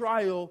and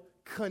trial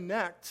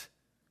connect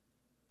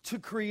to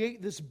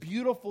create this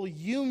beautiful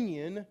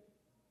union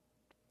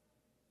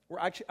where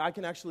I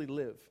can actually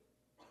live?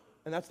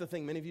 And that's the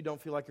thing. Many of you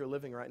don't feel like you're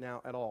living right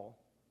now at all.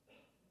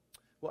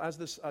 Well, as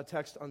this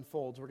text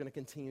unfolds, we're going to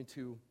continue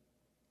to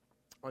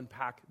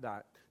unpack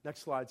that. Next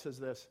slide says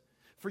this.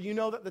 For you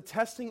know that the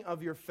testing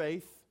of your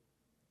faith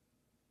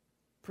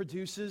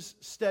produces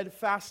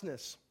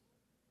steadfastness.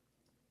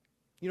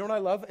 You know what I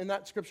love in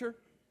that scripture?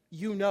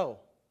 You know.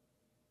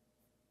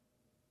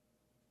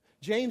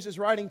 James is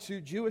writing to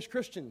Jewish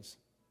Christians.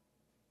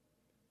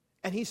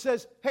 And he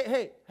says,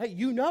 hey,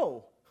 you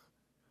know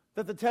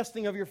that the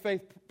testing of your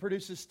faith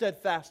produces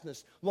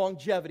steadfastness,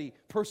 longevity,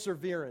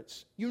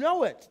 perseverance. You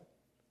know it.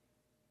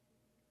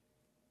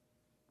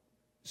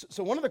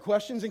 So one of the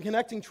questions in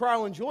connecting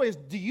trial and joy is,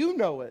 do you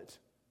know it?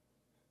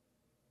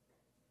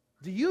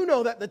 Do you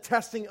know that the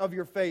testing of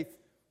your faith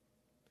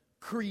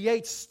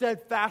creates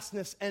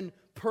steadfastness and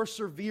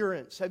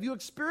perseverance? Have you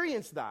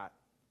experienced that?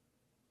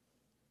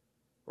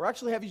 Or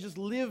actually, have you just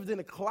lived in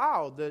a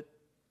cloud that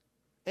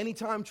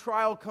anytime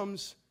trial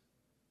comes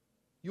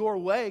your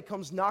way,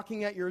 comes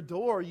knocking at your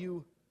door,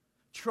 you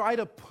try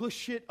to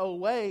push it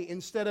away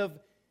instead of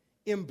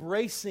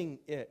embracing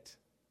it?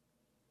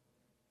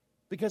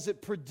 Because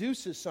it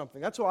produces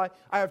something. That's why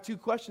I have two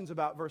questions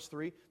about verse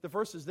 3. The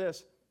first is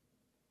this: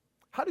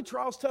 how do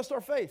trials test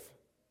our faith?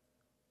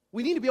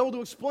 We need to be able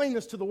to explain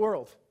this to the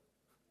world.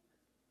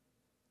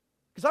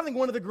 Because I think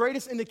one of the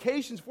greatest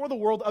indications for the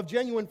world of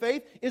genuine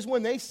faith is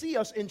when they see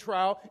us in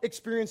trial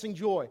experiencing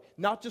joy.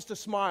 Not just a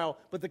smile,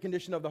 but the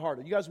condition of the heart.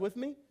 Are you guys with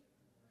me?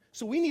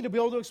 So we need to be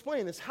able to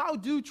explain this. How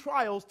do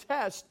trials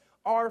test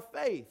our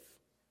faith?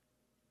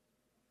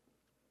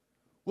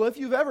 Well, if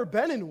you've ever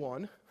been in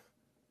one,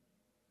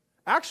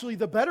 actually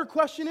the better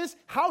question is,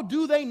 how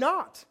do they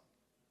not?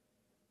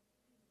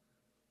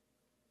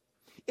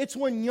 It's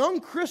when young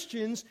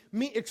Christians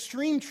meet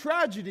extreme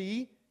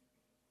tragedy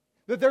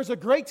that there's a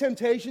great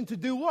temptation to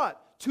do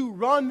what? To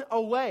run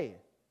away.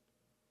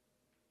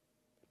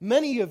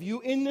 Many of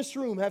you in this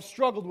room have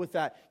struggled with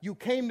that. You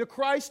came to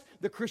Christ,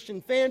 the Christian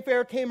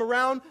fanfare came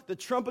around, the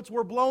trumpets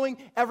were blowing,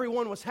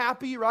 everyone was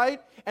happy, right?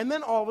 And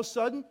then all of a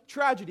sudden,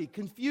 tragedy,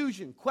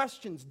 confusion,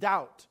 questions,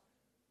 doubt.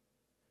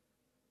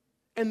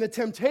 And the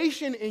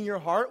temptation in your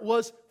heart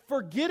was,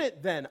 forget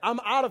it then, I'm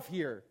out of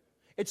here.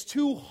 It's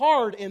too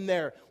hard in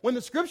there. When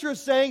the Scripture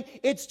is saying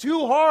it's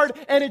too hard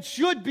and it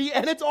should be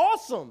and it's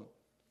awesome.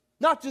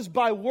 Not just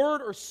by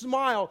word or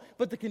smile,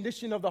 but the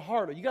condition of the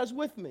heart. Are you guys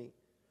with me?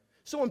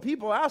 So when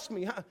people ask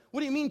me,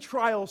 what do you mean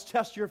trials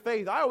test your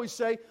faith? I always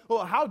say,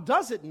 well, how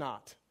does it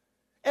not?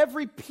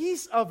 Every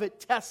piece of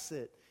it tests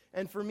it.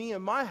 And for me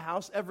in my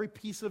house, every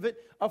piece of it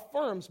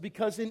affirms,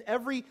 because in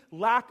every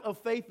lack of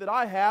faith that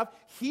I have,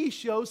 He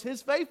shows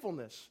His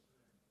faithfulness.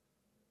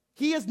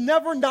 He has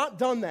never not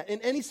done that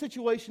in any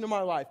situation in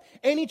my life,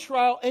 any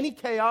trial, any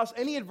chaos,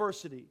 any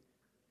adversity.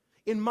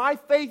 In my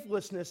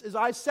faithlessness, as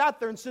I sat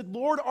there and said,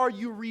 Lord, are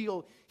you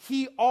real?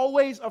 He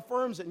always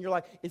affirms it. And you're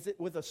like, is it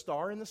with a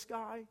star in the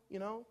sky,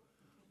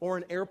 or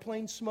an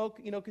airplane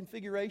smoke,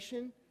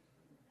 configuration?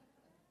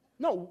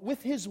 No,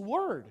 with His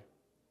Word.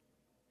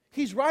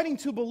 He's writing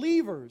to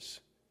believers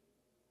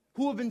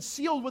who have been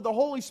sealed with the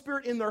Holy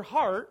Spirit in their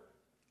heart.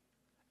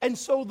 And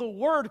so the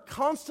Word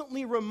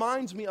constantly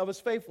reminds me of His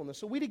faithfulness.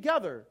 So we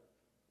together.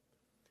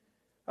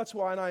 That's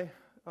why, and I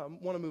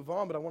want to move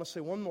on, but I want to say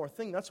one more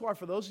thing. That's why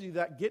for those of you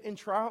that get in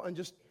trial and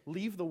just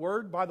leave the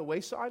Word by the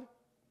wayside,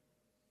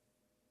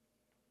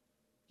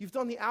 you've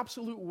done the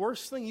absolute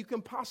worst thing you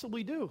can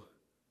possibly do.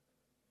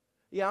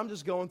 Yeah, I'm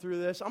just going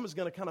through this. I'm just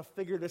going to kind of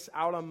figure this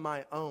out on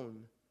my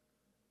own.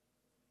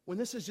 When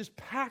this is just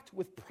packed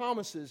with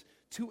promises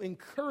to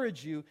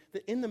encourage you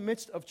that in the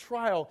midst of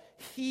trial,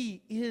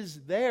 He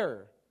is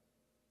there.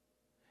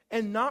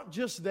 And not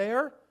just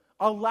there,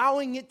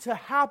 allowing it to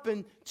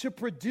happen to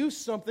produce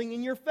something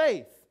in your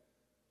faith.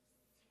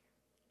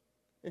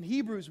 In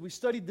Hebrews, we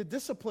studied the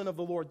discipline of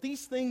the Lord.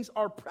 These things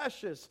are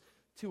precious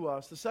to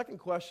us. The second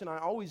question I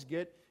always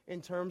get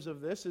in terms of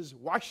this is,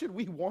 why should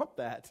we want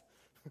that?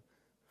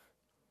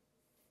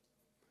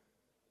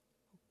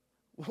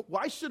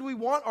 Why should we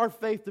want our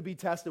faith to be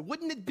tested?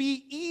 Wouldn't it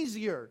be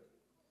easier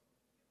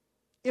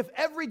if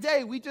every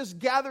day we just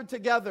gathered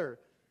together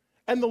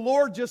and the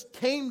Lord just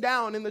came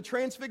down in the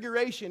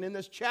transfiguration in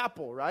this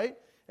chapel, right?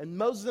 And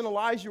Moses and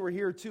Elijah were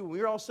here too.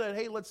 We all said,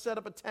 hey, let's set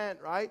up a tent,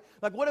 right?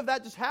 Like, what if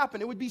that just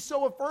happened? It would be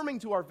so affirming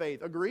to our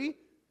faith. Agree?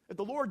 If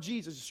the Lord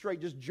Jesus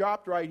straight just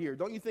dropped right here,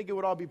 don't you think it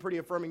would all be pretty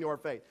affirming to our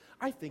faith?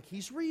 I think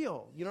He's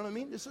real. You know what I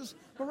mean? This is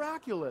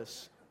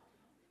miraculous.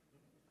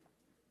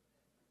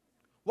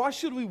 Why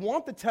should we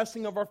want the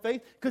testing of our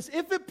faith? Because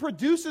if it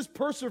produces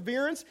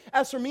perseverance,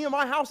 as for me and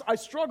my house, I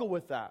struggle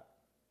with that.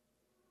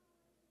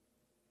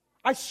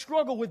 I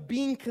struggle with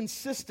being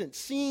consistent,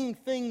 seeing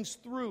things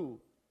through.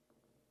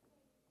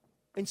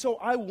 And so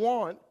I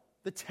want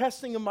the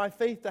testing of my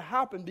faith to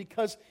happen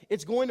because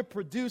it's going to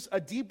produce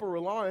a deeper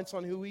reliance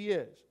on who He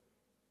is.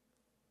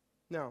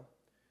 Now,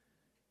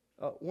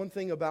 one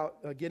thing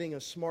about getting a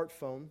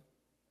smartphone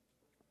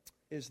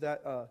is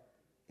that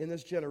in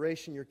this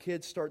generation, your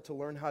kids start to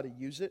learn how to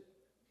use it.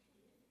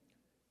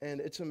 And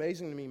it's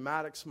amazing to me,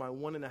 Maddox, my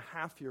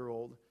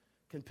 1.5-year-old,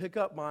 can pick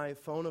up my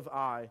phone of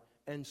I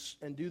and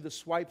do the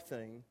swipe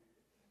thing.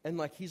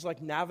 And he's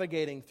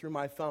navigating through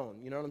my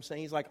phone. You know what I'm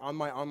saying? He's on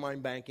my online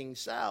banking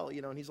cell,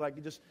 and he's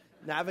just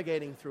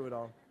navigating through it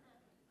all.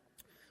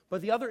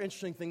 But the other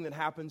interesting thing that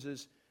happens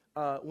is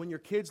when your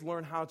kids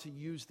learn how to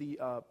use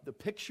the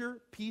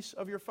picture piece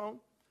of your phone.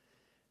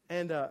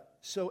 And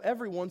so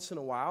every once in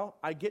a while,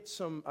 I get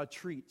some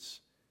treats,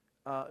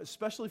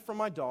 especially from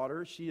my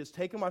daughter. She has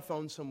taken my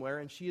phone somewhere,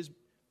 and she's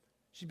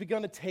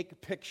begun to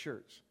take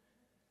pictures.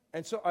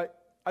 And so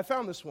I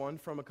found this one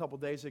from a couple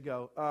days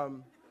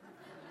ago.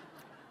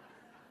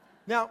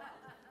 Now,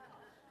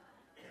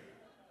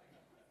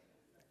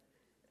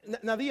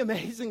 the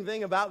amazing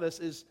thing about this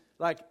is,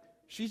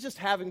 she's just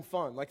having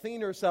fun. Thinking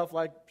to herself,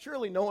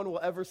 surely no one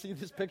will ever see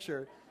this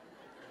picture.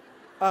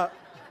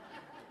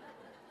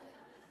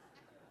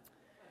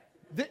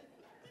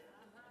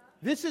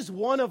 This is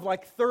one of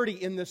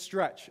 30 in this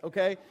stretch,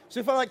 okay?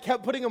 So if I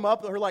kept putting them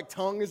up, her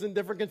tongue is in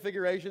different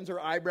configurations, her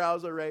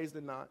eyebrows are raised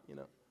and not,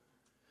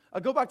 I'll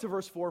go back to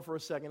verse 4 for a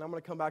second. I'm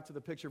going to come back to the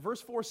picture. Verse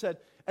 4 said,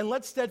 and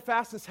let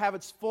steadfastness have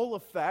its full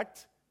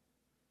effect,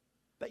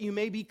 that you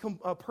may be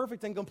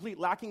perfect and complete,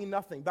 lacking in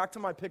nothing. Back to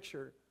my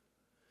picture.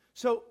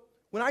 So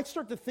when I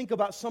start to think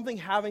about something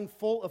having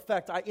full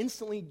effect, I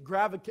instantly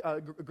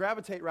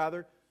gravitate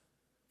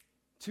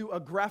to a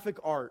graphic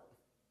art.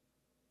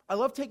 I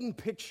love taking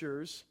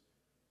pictures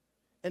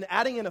and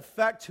adding an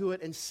effect to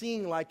it and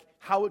seeing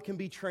how it can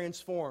be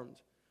transformed.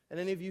 And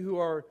any of you who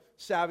are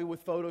savvy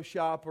with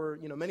Photoshop or,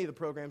 many of the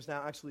programs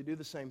now actually do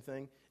the same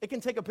thing. It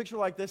can take a picture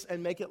like this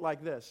and make it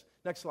like this.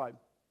 Next slide.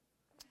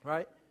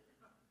 right?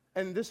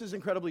 And this is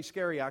incredibly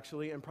scary,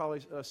 actually, and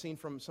probably a scene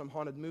from some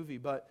haunted movie.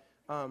 But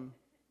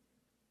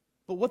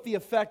what the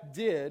effect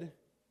did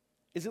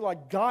is it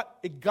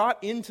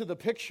got into the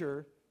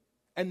picture,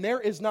 and there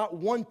is not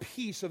one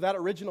piece of that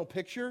original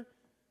picture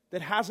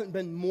that hasn't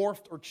been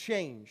morphed or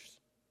changed.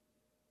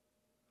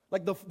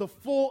 Like the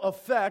full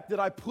effect that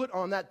I put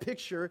on that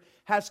picture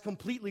has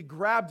completely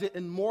grabbed it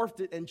and morphed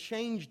it and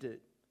changed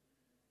it.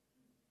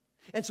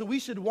 And so we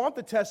should want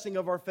the testing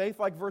of our faith,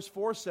 like verse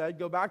 4 said.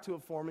 Go back to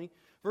it for me.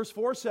 Verse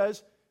 4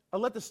 says,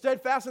 let the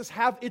steadfastness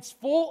have its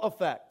full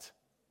effect.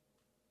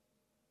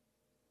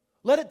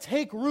 Let it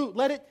take root.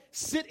 Let it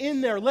sit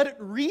in there. Let it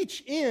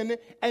reach in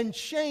and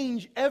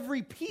change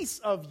every piece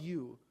of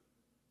you,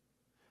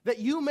 that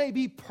you may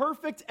be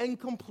perfect and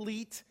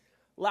complete,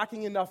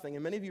 lacking in nothing.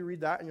 And many of you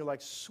read that and you're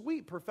like,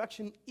 sweet,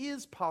 perfection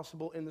is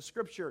possible in the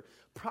Scripture.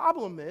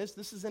 Problem is,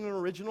 this is in an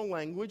original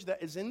language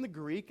that is in the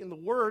Greek, and the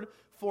word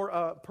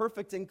for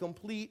perfect and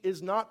complete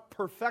is not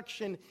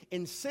perfection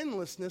in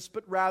sinlessness,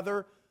 but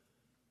rather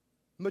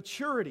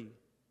maturity.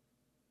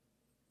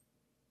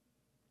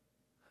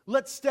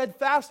 Let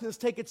steadfastness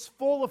take its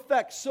full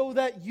effect so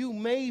that you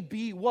may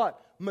be what?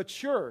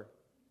 Mature.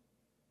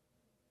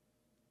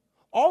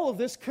 All of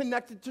this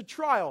connected to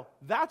trial.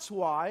 That's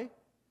why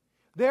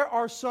there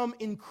are some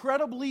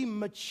incredibly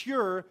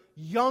mature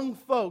young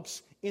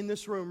folks in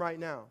this room right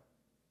now.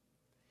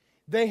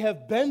 They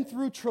have been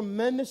through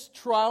tremendous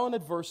trial and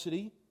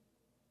adversity.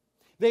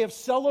 They have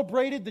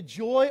celebrated the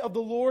joy of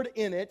the Lord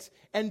in it,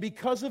 and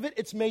because of it,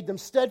 it's made them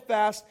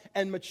steadfast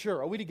and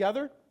mature. Are we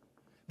together?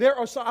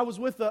 I was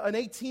with an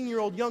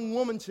 18-year-old young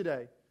woman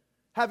today,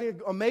 having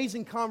an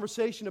amazing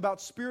conversation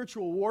about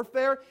spiritual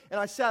warfare,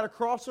 and I sat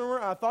across from her,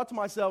 and I thought to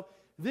myself,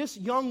 this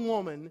young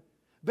woman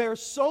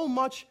bears so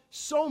much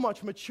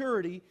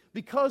maturity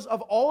because of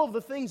all of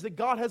the things that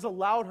God has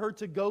allowed her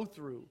to go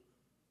through.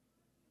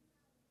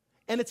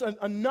 And it's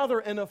another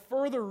and a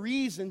further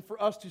reason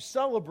for us to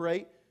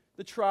celebrate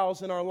the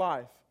trials in our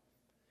life.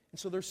 And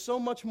so there's so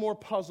much more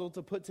puzzle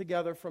to put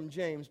together from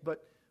James,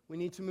 but we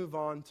need to move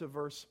on to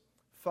verse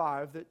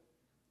 5 that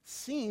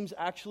seems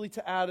actually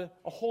to add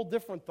a whole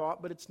different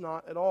thought, but it's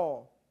not at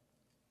all.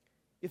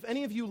 If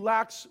any of you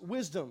lacks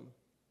wisdom,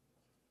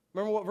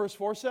 remember what verse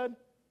 4 said?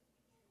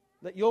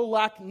 That you'll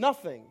lack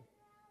nothing.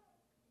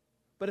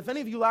 But if any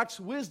of you lacks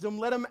wisdom,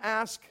 let him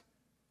ask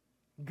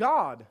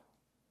God,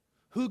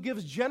 who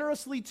gives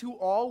generously to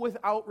all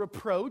without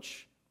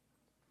reproach,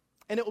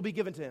 and it will be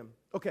given to him.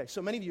 Okay,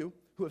 so many of you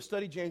who have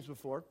studied James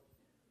before,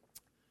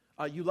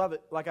 you love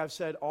it, like I've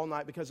said all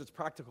night, because it's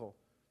practical.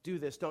 Do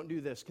this, don't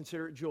do this,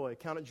 consider it joy,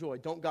 count it joy,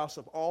 don't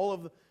gossip, all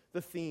of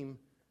the theme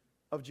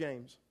of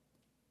James.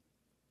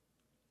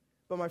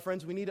 But my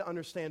friends, we need to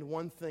understand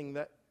one thing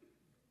that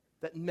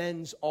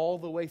mends all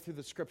the way through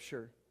the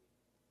Scripture.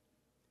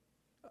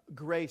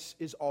 Grace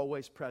is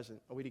always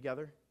present. Are we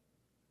together?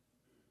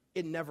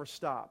 It never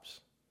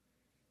stops.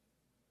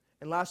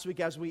 And last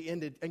week as we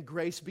ended, and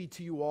grace be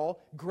to you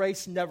all,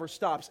 grace never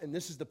stops. And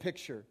this is the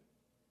picture.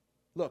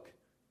 Look,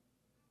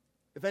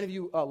 if any of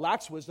you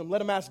lacks wisdom,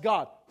 let him ask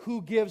God,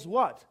 who gives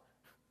what?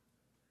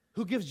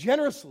 Who gives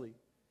generously.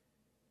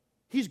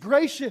 He's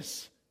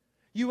gracious.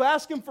 You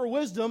ask him for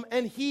wisdom,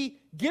 and he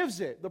gives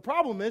it. The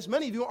problem is,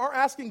 many of you aren't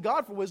asking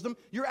God for wisdom.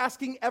 You're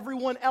asking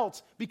everyone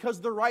else because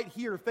they're right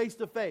here, face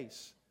to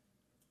face.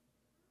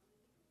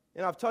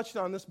 And I've touched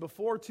on this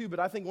before too, but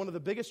I think one of the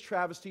biggest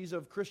travesties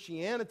of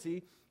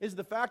Christianity is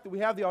the fact that we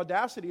have the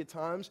audacity at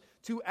times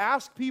to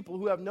ask people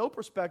who have no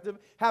perspective,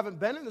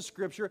 haven't been in the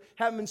Scripture,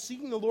 haven't been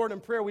seeking the Lord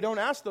in prayer. We don't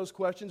ask those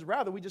questions.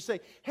 Rather, we just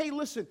say, hey,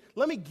 listen,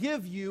 let me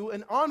give you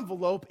an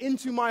envelope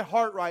into my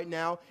heart right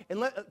now,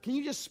 and can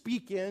you just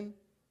speak in?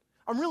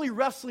 I'm really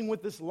wrestling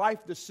with this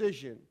life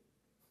decision.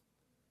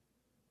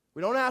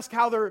 We don't ask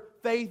how their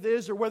faith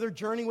is or where their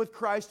journey with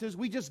Christ is.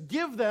 We just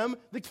give them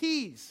the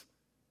keys.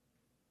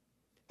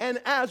 And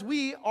as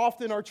we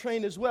often are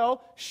trained as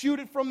well, shoot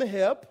it from the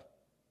hip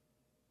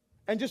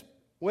and just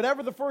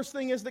whatever the first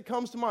thing is that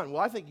comes to mind.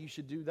 Well, I think you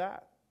should do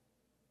that.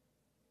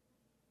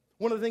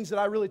 One of the things that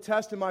I really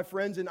test in my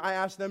friends and I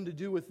ask them to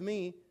do with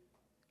me,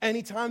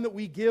 anytime that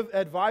we give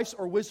advice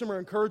or wisdom or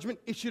encouragement,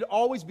 it should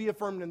always be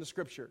affirmed in the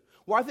Scripture.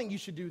 Well, I think you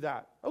should do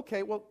that.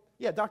 Okay, well,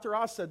 yeah, Dr.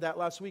 Oz said that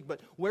last week,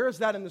 but where is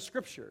that in the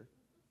Scripture?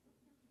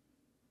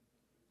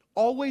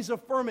 Always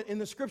affirm it in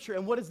the Scripture.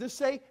 And what does this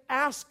say?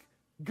 Ask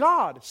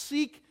God.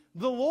 Seek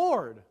the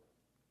Lord.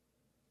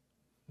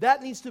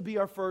 That needs to be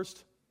our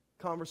first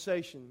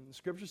conversation. The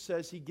Scripture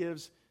says He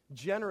gives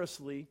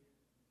generously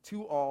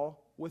to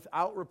all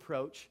without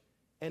reproach,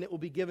 and it will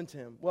be given to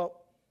him.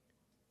 Well,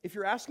 if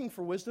you're asking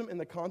for wisdom in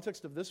the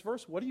context of this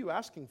verse, what are you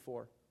asking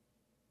for?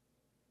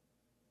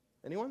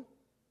 Anyone?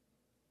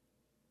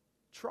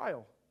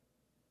 Trial.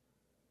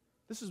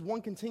 This is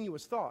one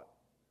continuous thought.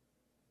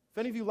 If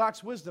any of you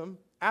lacks wisdom,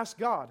 ask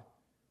God.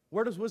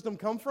 Where does wisdom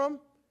come from?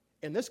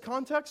 In this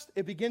context,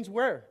 it begins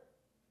where?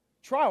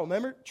 Trial.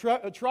 Remember,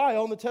 a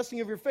trial and the testing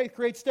of your faith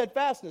creates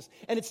steadfastness.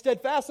 And it's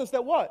steadfastness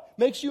that what?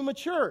 Makes you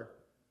mature.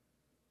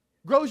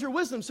 Grows your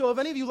wisdom. So if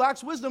any of you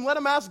lacks wisdom, let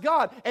him ask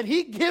God. And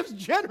He gives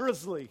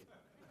generously.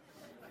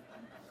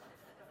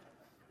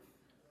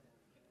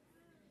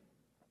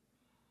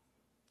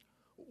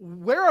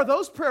 Where are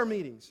those prayer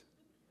meetings?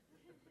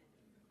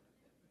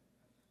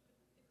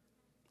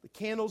 The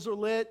candles are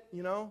lit,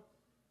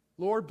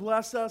 Lord,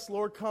 bless us.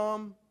 Lord,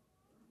 come.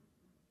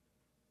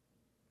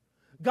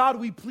 God,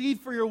 we plead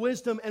for your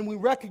wisdom, and we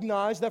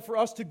recognize that for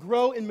us to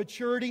grow in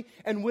maturity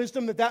and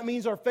wisdom, that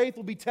means our faith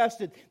will be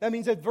tested. That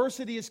means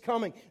adversity is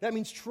coming. That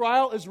means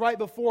trial is right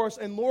before us.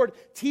 And Lord,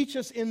 teach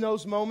us in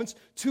those moments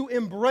to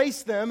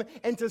embrace them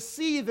and to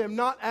see them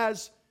not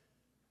as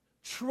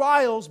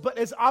trials, but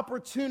as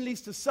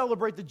opportunities to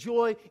celebrate the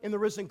joy in the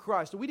risen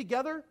Christ. Are we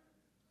together?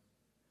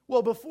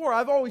 Well, before,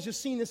 I've always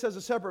just seen this as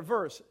a separate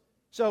verse.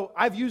 So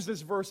I've used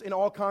this verse in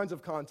all kinds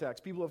of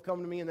contexts. People have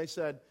come to me and they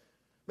said,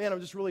 man,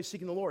 I'm just really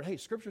seeking the Lord. Hey,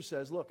 Scripture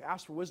says, look,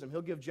 ask for wisdom.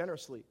 He'll give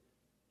generously.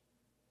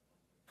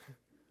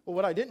 Well,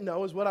 what I didn't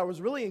know is what I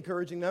was really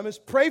encouraging them is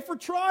pray for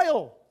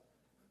trial.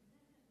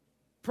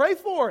 Pray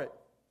for it.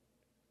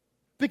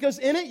 Because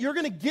in it, you're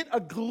going to get a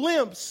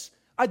glimpse,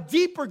 a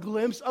deeper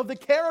glimpse of the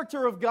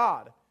character of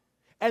God.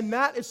 And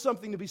that is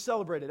something to be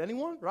celebrated.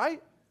 Anyone,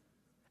 right?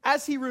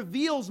 As He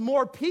reveals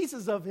more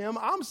pieces of Him,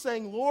 I'm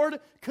saying, Lord,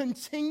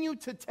 continue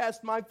to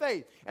test my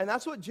faith. And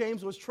that's what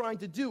James was trying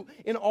to do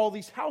in all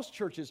these house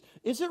churches.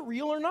 Is it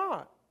real or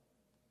not?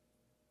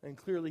 And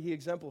clearly he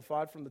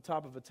exemplified from the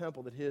top of a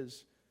temple that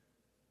his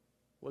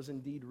was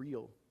indeed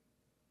real.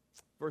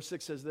 Verse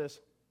 6 says this,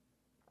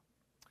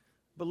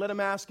 but let him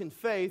ask in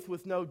faith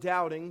with no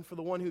doubting, for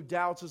the one who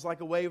doubts is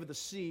like a wave of the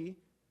sea,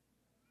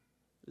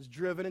 is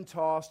driven and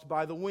tossed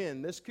by the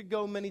wind. This could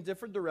go many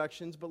different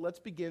directions, but let's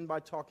begin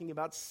by talking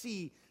about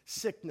sea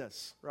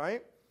sickness,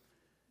 right?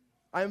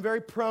 I am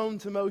very prone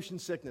to motion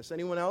sickness.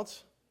 Anyone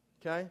else?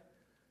 Okay.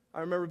 I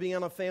remember being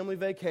on a family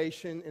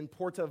vacation in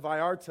Puerto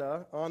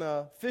Vallarta on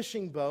a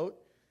fishing boat,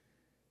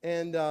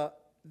 and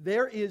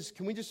there is,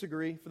 can we just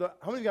agree? How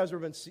many of you guys have ever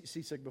been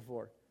seasick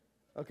before?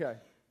 Okay.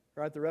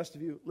 Right, the rest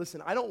of you,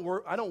 listen, I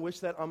don't wish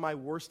that on my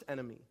worst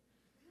enemy.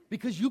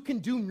 Because you can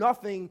do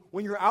nothing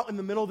when you're out in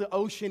the middle of the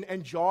ocean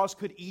and jaws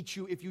could eat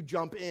you if you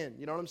jump in.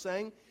 You know what I'm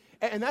saying?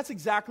 And that's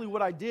exactly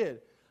what I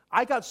did.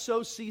 I got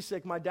so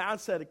seasick, my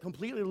dad said it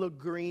completely looked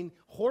green,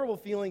 horrible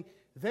feeling.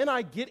 Then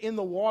I get in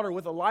the water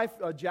with a life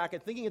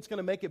jacket thinking it's going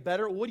to make it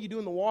better. What do you do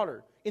in the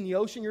water? In the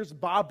ocean, you're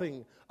just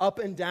bobbing up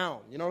and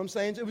down. You know what I'm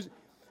saying?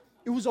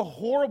 It was a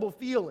horrible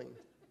feeling.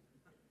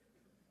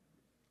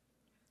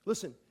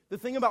 Listen, the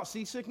thing about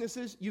seasickness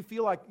is you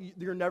feel like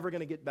you're never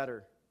going to get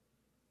better.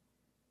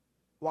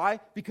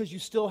 Why? Because you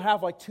still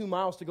have like 2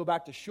 miles to go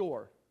back to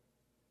shore.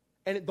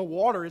 And the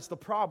water is the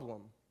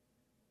problem.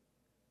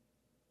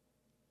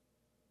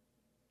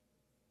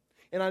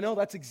 And I know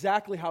that's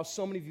exactly how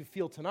so many of you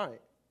feel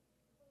tonight.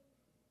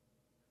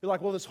 You're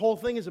like, well, this whole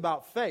thing is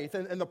about faith.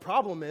 And the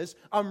problem is,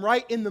 I'm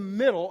right in the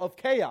middle of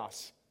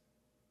chaos.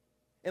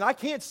 And I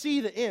can't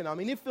see the end. I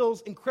mean, it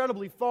feels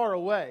incredibly far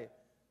away.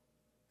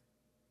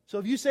 So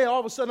if you say all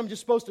of a sudden I'm just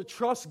supposed to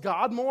trust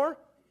God more,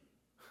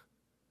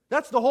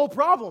 that's the whole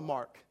problem,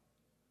 Mark.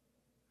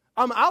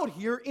 I'm out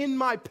here in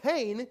my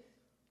pain,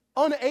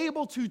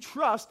 unable to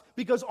trust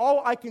because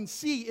all I can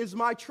see is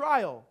my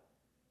trial.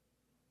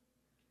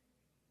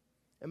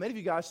 And many of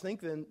you guys think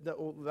then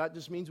that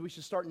just means we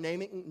should start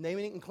naming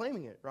it and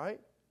claiming it,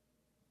 right?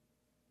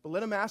 But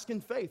let him ask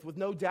in faith with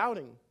no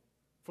doubting.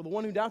 For the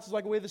one who doubts is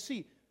like a wave of the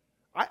sea.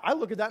 I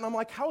look at that and I'm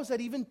like, how is that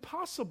even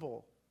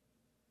possible?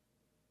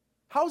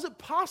 How is it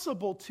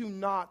possible to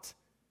not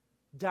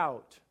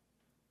doubt?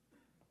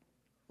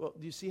 Well,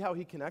 do you see how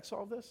he connects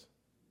all this?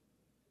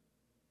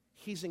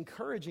 He's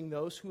encouraging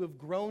those who have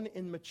grown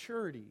in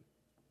maturity.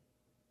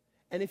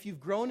 And if you've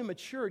grown in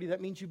maturity,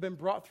 that means you've been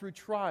brought through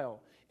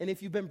trial. And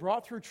if you've been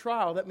brought through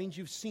trial, that means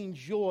you've seen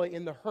joy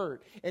in the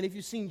hurt. And if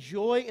you've seen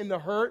joy in the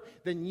hurt,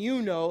 then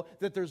you know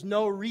that there's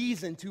no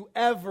reason to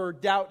ever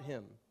doubt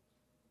him.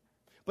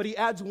 But he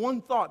adds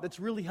one thought that's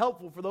really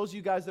helpful for those of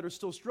you guys that are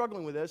still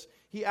struggling with this.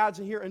 He adds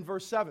it here in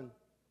verse 7.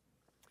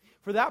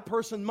 For that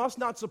person must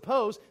not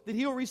suppose that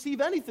he will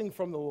receive anything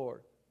from the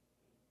Lord.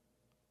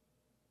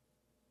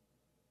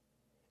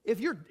 If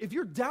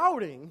you're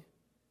doubting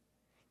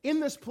in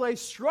this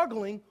place,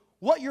 struggling,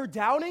 what you're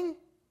doubting,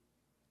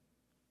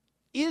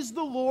 is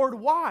the Lord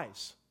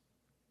wise?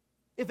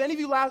 If any of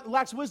you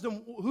lacks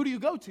wisdom, who do you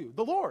go to?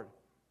 The Lord.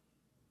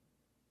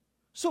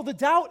 So the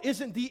doubt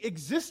isn't the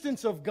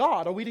existence of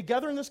God. Are we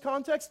together in this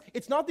context?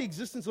 It's not the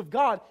existence of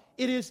God.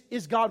 It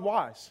is God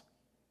wise?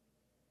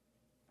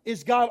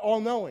 Is God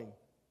all-knowing?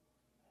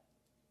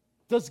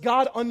 Does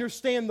God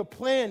understand the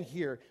plan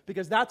here?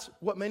 Because that's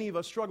what many of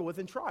us struggle with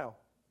in trial.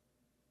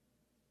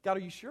 God,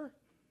 are you sure?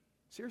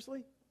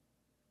 Seriously?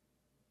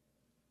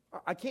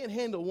 I can't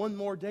handle one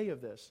more day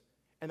of this.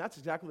 And that's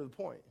exactly the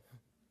point.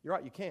 You're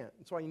right, you can't.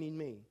 That's why you need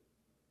me.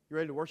 You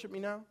ready to worship me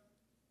now?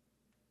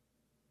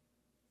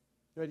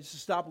 You ready to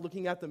stop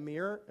looking at the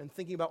mirror and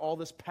thinking about all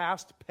this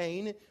past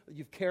pain that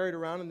you've carried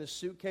around in this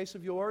suitcase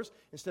of yours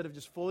instead of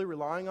just fully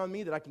relying on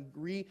me that I can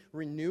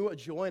renew a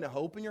joy and a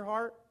hope in your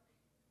heart?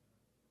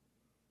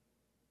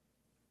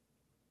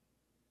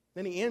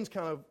 Then he ends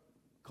kind of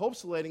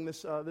encapsulating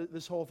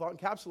this whole thought,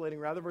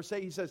 verse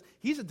 8, he says,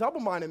 he's a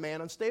double-minded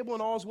man, unstable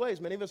in all his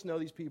ways. Many of us know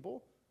these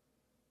people.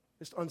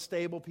 Just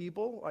unstable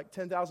people, like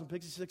 10,000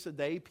 pixie sticks a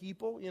day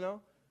people,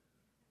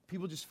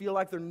 People just feel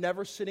like they're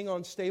never sitting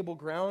on stable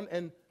ground,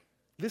 and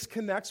this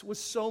connects with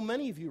so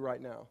many of you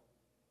right now.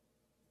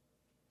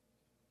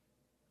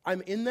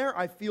 I'm in there,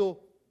 I feel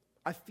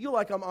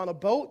like I'm on a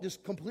boat,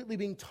 just completely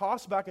being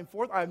tossed back and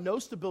forth. I have no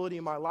stability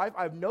in my life,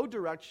 I have no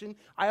direction,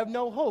 I have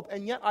no hope,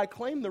 and yet I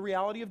claim the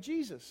reality of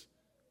Jesus.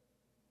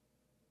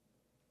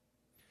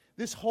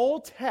 This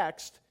whole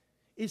text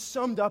is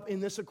summed up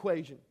in this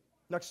equation.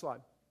 Next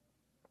slide.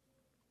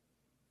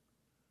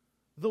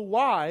 The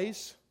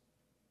wise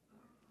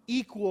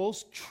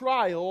equals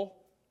trial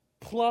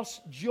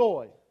plus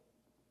joy.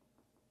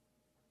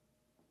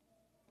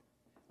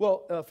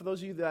 Well, for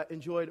those of you that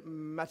enjoyed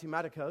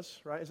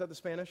Mathematicas, right? Is that the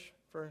Spanish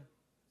for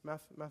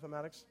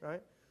mathematics,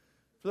 right?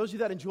 For those of you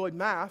that enjoyed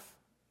math,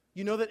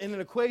 you know that in an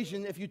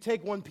equation, if you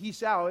take one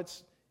piece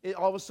out, it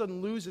all of a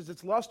sudden loses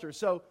its luster.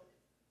 So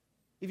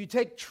if you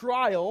take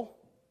trial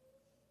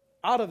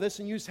out of this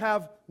and you just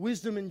have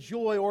wisdom and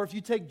joy, or if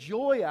you take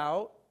joy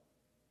out,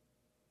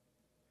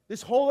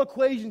 this whole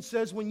equation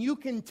says when you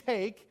can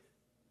take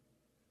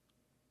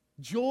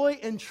joy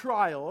and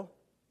trial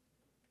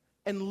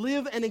and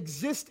live and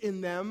exist in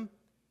them,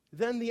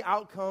 then the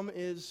outcome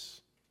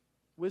is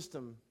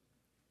wisdom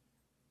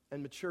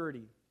and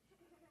maturity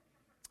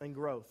and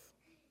growth.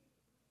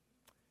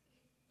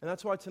 And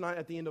that's why tonight,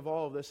 at the end of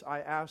all of this,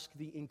 I ask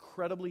the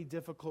incredibly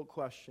difficult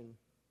question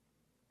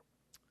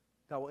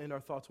that we'll end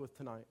our thoughts with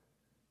tonight.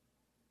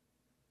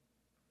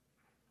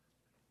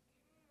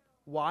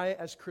 Why,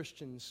 as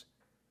Christians,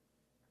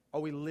 are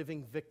we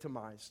living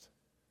victimized?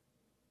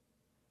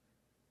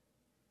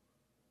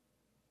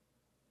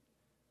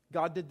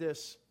 God did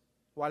this.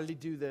 Why did He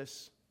do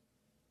this?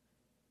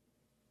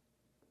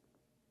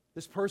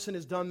 This person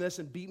has done this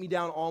and beat me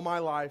down all my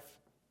life.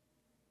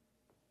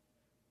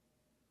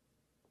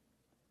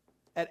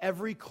 At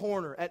every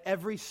corner, at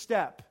every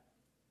step,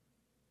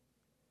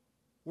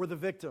 we're the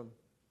victim.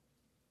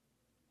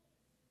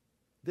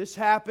 This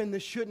happened,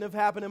 this shouldn't have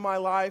happened in my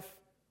life.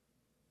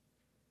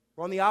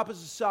 We're on the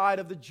opposite side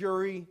of the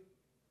jury.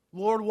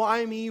 Lord,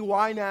 why me?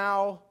 Why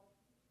now?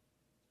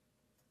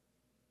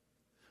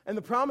 And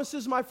the promise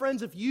is, my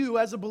friends, if you,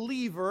 as a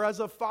believer, as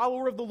a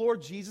follower of the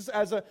Lord Jesus,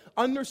 as an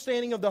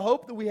understanding of the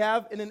hope that we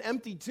have in an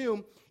empty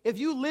tomb, if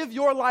you live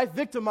your life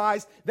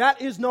victimized,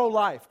 that is no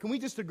life. Can we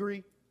just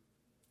agree?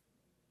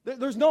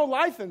 There's no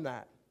life in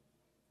that.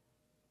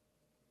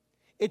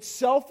 It's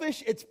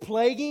selfish, it's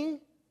plaguing.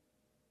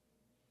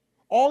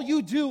 All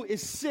you do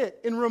is sit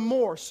in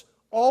remorse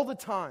all the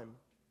time.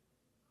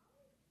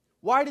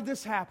 Why did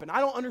this happen? I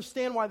don't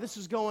understand why this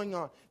is going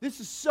on. This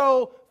is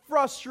so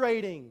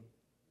frustrating.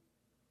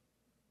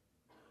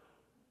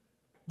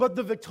 But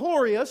the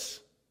victorious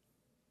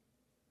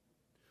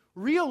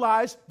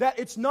realize that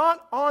it's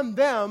not on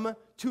them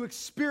to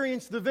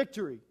experience the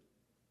victory.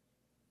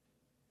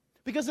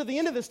 Because at the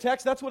end of this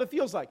text, that's what it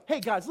feels like.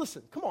 Hey guys,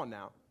 listen, come on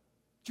now.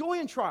 Joy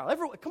and trial.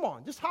 Everyone, come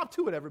on, just hop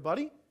to it,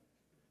 everybody.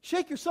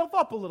 Shake yourself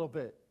up a little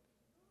bit.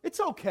 It's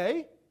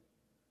okay.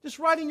 Just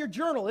write in your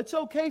journal, it's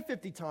okay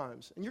 50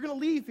 times. And you're going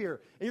to leave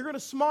here, and you're going to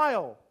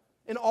smile,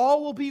 and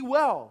all will be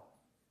well.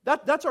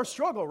 That's our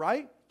struggle,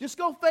 right? Just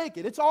go fake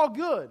it. It's all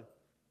good.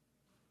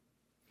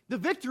 The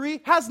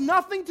victory has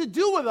nothing to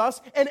do with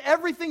us and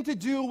everything to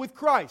do with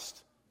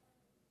Christ.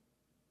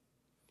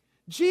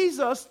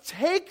 Jesus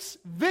takes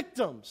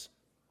victims.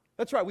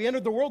 That's right, we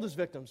entered the world as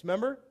victims,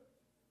 remember?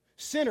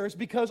 Sinners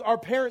because our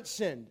parents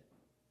sinned.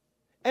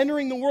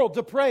 Entering the world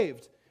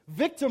depraved,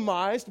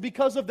 victimized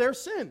because of their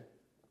sin.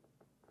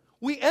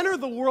 We enter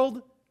the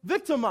world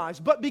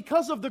victimized, but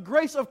because of the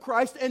grace of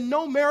Christ and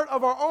no merit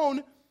of our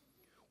own,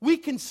 we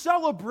can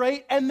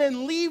celebrate and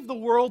then leave the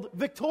world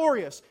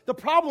victorious. The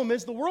problem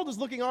is the world is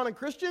looking on at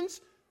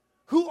Christians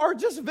who are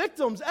just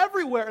victims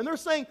everywhere. And they're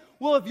saying,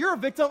 well, if you're a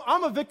victim,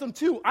 I'm a victim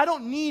too. I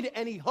don't need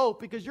any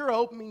hope because your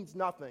hope means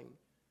nothing.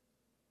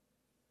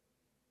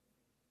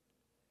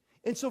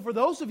 And so for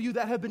those of you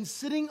that have been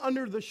sitting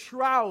under the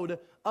shroud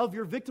of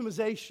your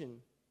victimization,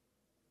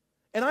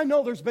 and I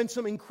know there's been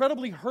some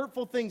incredibly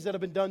hurtful things that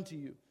have been done to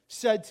you,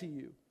 said to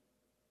you,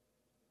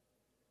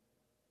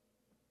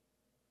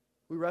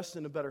 we rest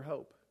in a better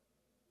hope.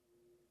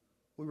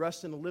 We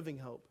rest in a living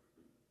hope.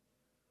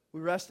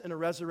 We rest in a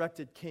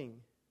resurrected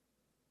King.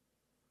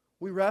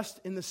 We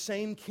rest in the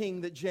same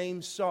King that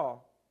James saw.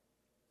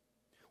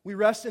 We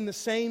rest in the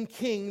same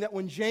King that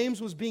when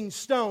James was being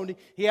stoned,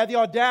 he had the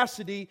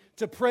audacity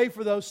to pray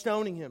for those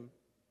stoning him.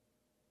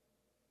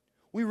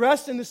 We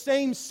rest in the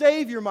same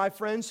Savior, my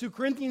friends, who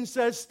Corinthians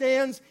says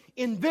stands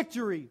in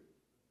victory.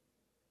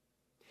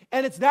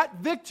 And it's that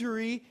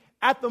victory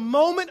at the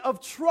moment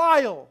of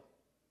trial,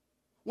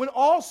 when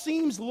all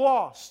seems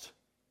lost,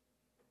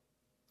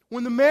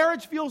 when the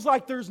marriage feels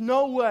like there's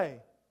no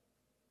way,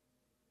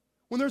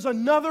 when there's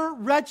another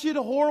wretched,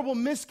 horrible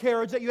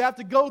miscarriage that you have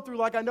to go through,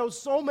 like I know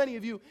so many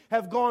of you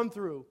have gone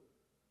through,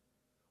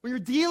 when you're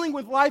dealing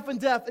with life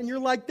and death, and you're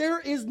like, there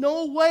is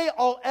no way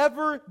I'll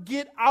ever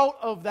get out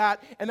of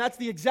that. And that's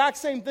the exact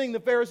same thing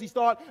the Pharisees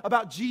thought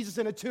about Jesus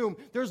in a tomb.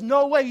 There's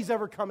no way he's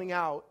ever coming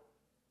out.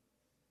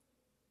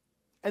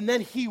 And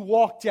then he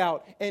walked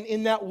out. And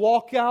in that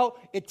walkout,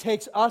 it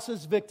takes us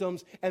as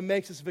victims and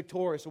makes us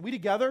victorious. Are we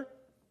together?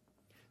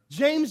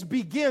 James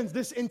begins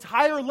this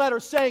entire letter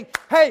saying,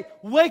 hey,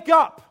 wake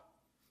up.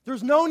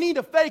 There's no need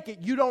to fake it.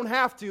 You don't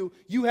have to.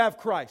 You have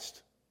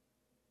Christ.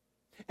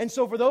 And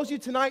so for those of you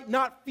tonight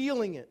not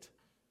feeling it,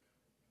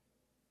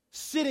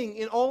 sitting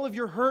in all of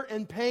your hurt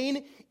and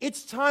pain,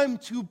 it's time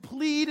to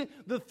plead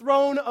the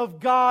throne of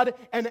God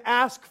and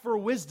ask for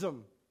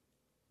wisdom.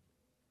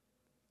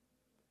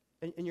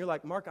 And you're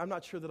like, Mark, I'm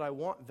not sure that I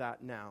want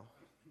that now.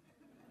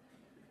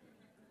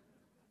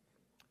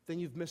 Then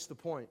you've missed the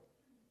point.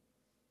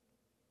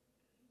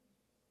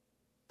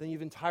 Then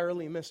you've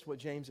entirely missed what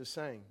James is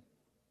saying.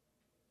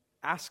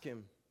 Ask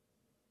him.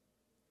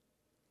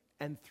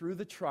 And through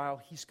the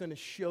trial, he's going to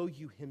show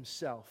you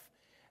himself.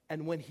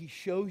 And when he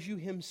shows you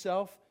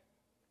himself,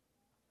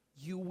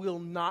 you will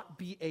not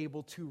be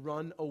able to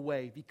run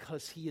away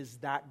because he is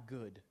that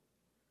good.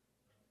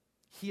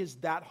 He is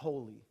that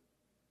holy.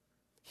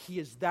 He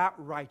is that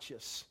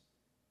righteous.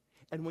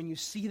 And when you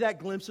see that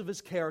glimpse of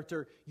his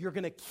character, you're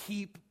going to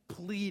keep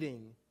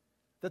pleading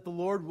that the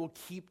Lord will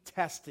keep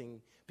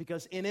testing,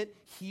 because in it,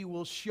 he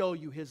will show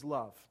you his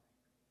love.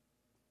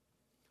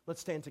 Let's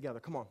stand together.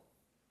 Come on.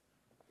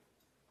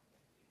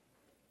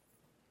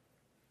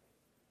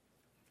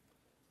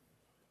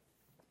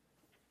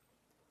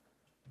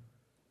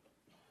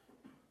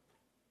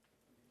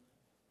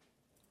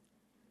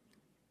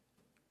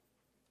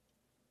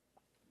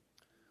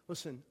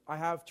 Listen, I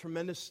have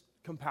tremendous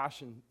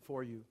compassion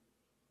for you.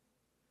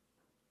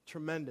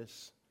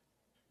 Tremendous.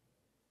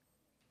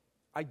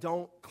 I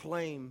don't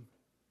claim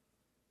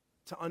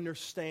to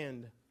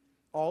understand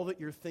all that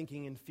you're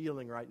thinking and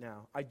feeling right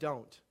now. I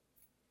don't.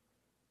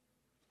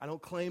 I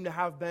don't claim to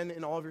have been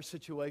in all of your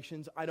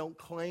situations. I don't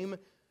claim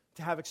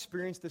to have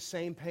experienced the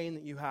same pain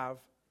that you have.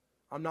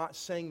 I'm not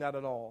saying that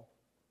at all.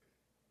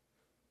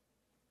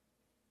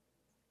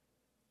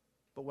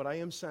 But what I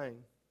am saying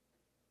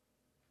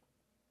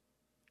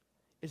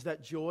is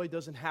that joy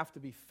doesn't have to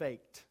be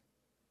faked.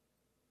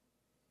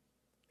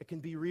 It can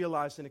be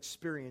realized and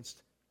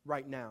experienced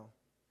right now.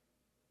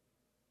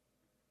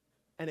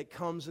 And it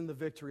comes in the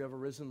victory of a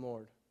risen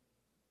Lord.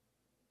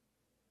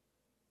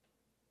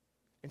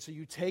 And so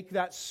you take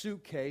that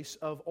suitcase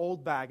of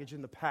old baggage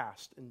in the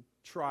past and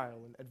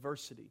trial and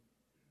adversity,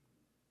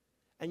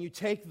 and you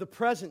take the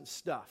present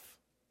stuff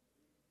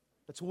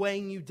that's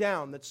weighing you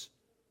down, that's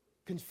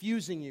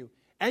confusing you,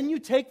 and you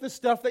take the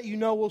stuff that you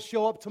know will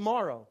show up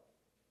tomorrow,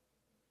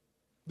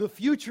 the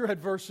future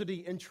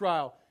adversity and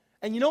trial.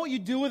 And you know what you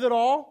do with it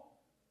all?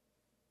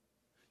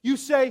 You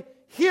say,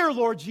 "Here,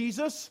 Lord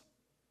Jesus,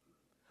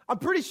 I'm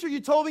pretty sure you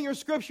told me in your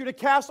scripture to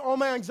cast all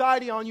my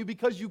anxiety on you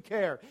because you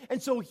care.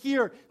 And so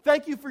here,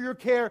 thank you for your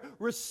care.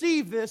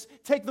 Receive this.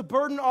 Take the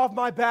burden off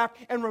my back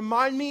and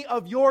remind me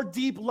of your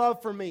deep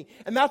love for me."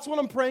 And that's what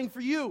I'm praying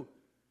for you.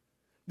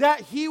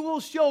 That he will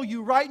show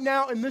you right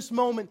now in this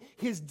moment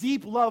his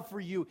deep love for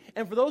you.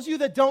 And for those of you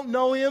that don't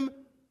know him,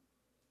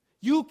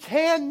 you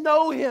can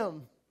know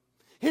him.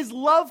 His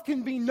love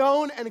can be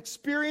known and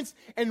experienced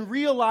and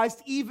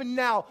realized even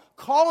now.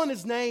 Call on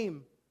his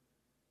name.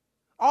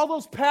 All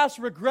those past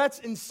regrets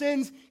and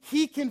sins,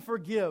 he can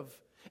forgive.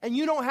 And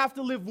you don't have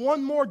to live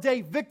one more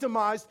day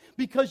victimized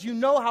because you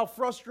know how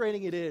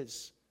frustrating it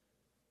is.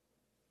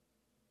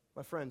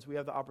 My friends, we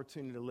have the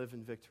opportunity to live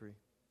in victory.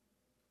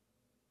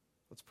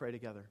 Let's pray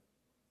together.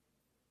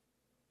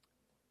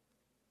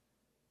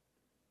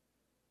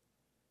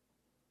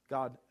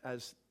 God,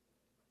 as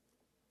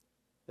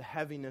the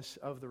heaviness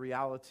of the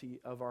reality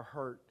of our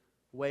hurt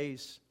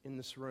weighs in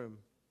this room,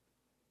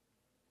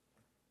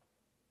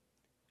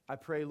 I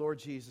pray, Lord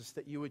Jesus,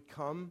 that you would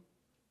come,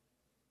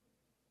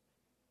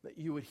 that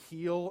you would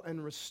heal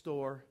and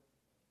restore,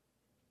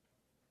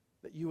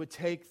 that you would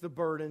take the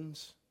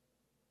burdens,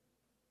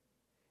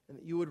 and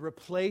that you would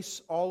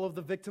replace all of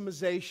the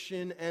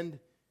victimization and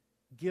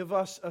give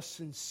us a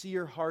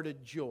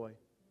sincere-hearted joy.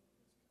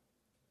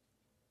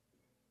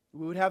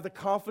 We would have the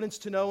confidence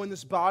to know in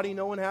this body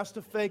no one has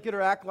to fake it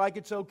or act like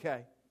it's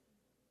okay.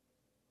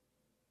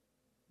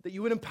 That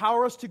you would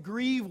empower us to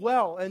grieve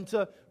well and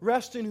to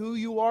rest in who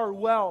you are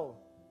well.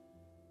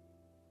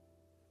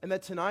 And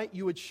that tonight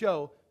you would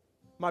show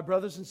my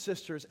brothers and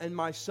sisters and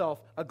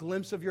myself a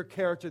glimpse of your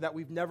character that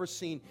we've never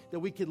seen. That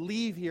we could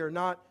leave here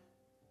not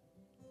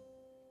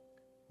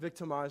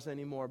victimized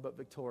anymore, but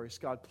victorious.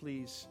 God,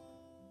 please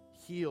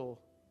heal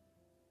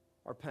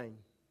our pain.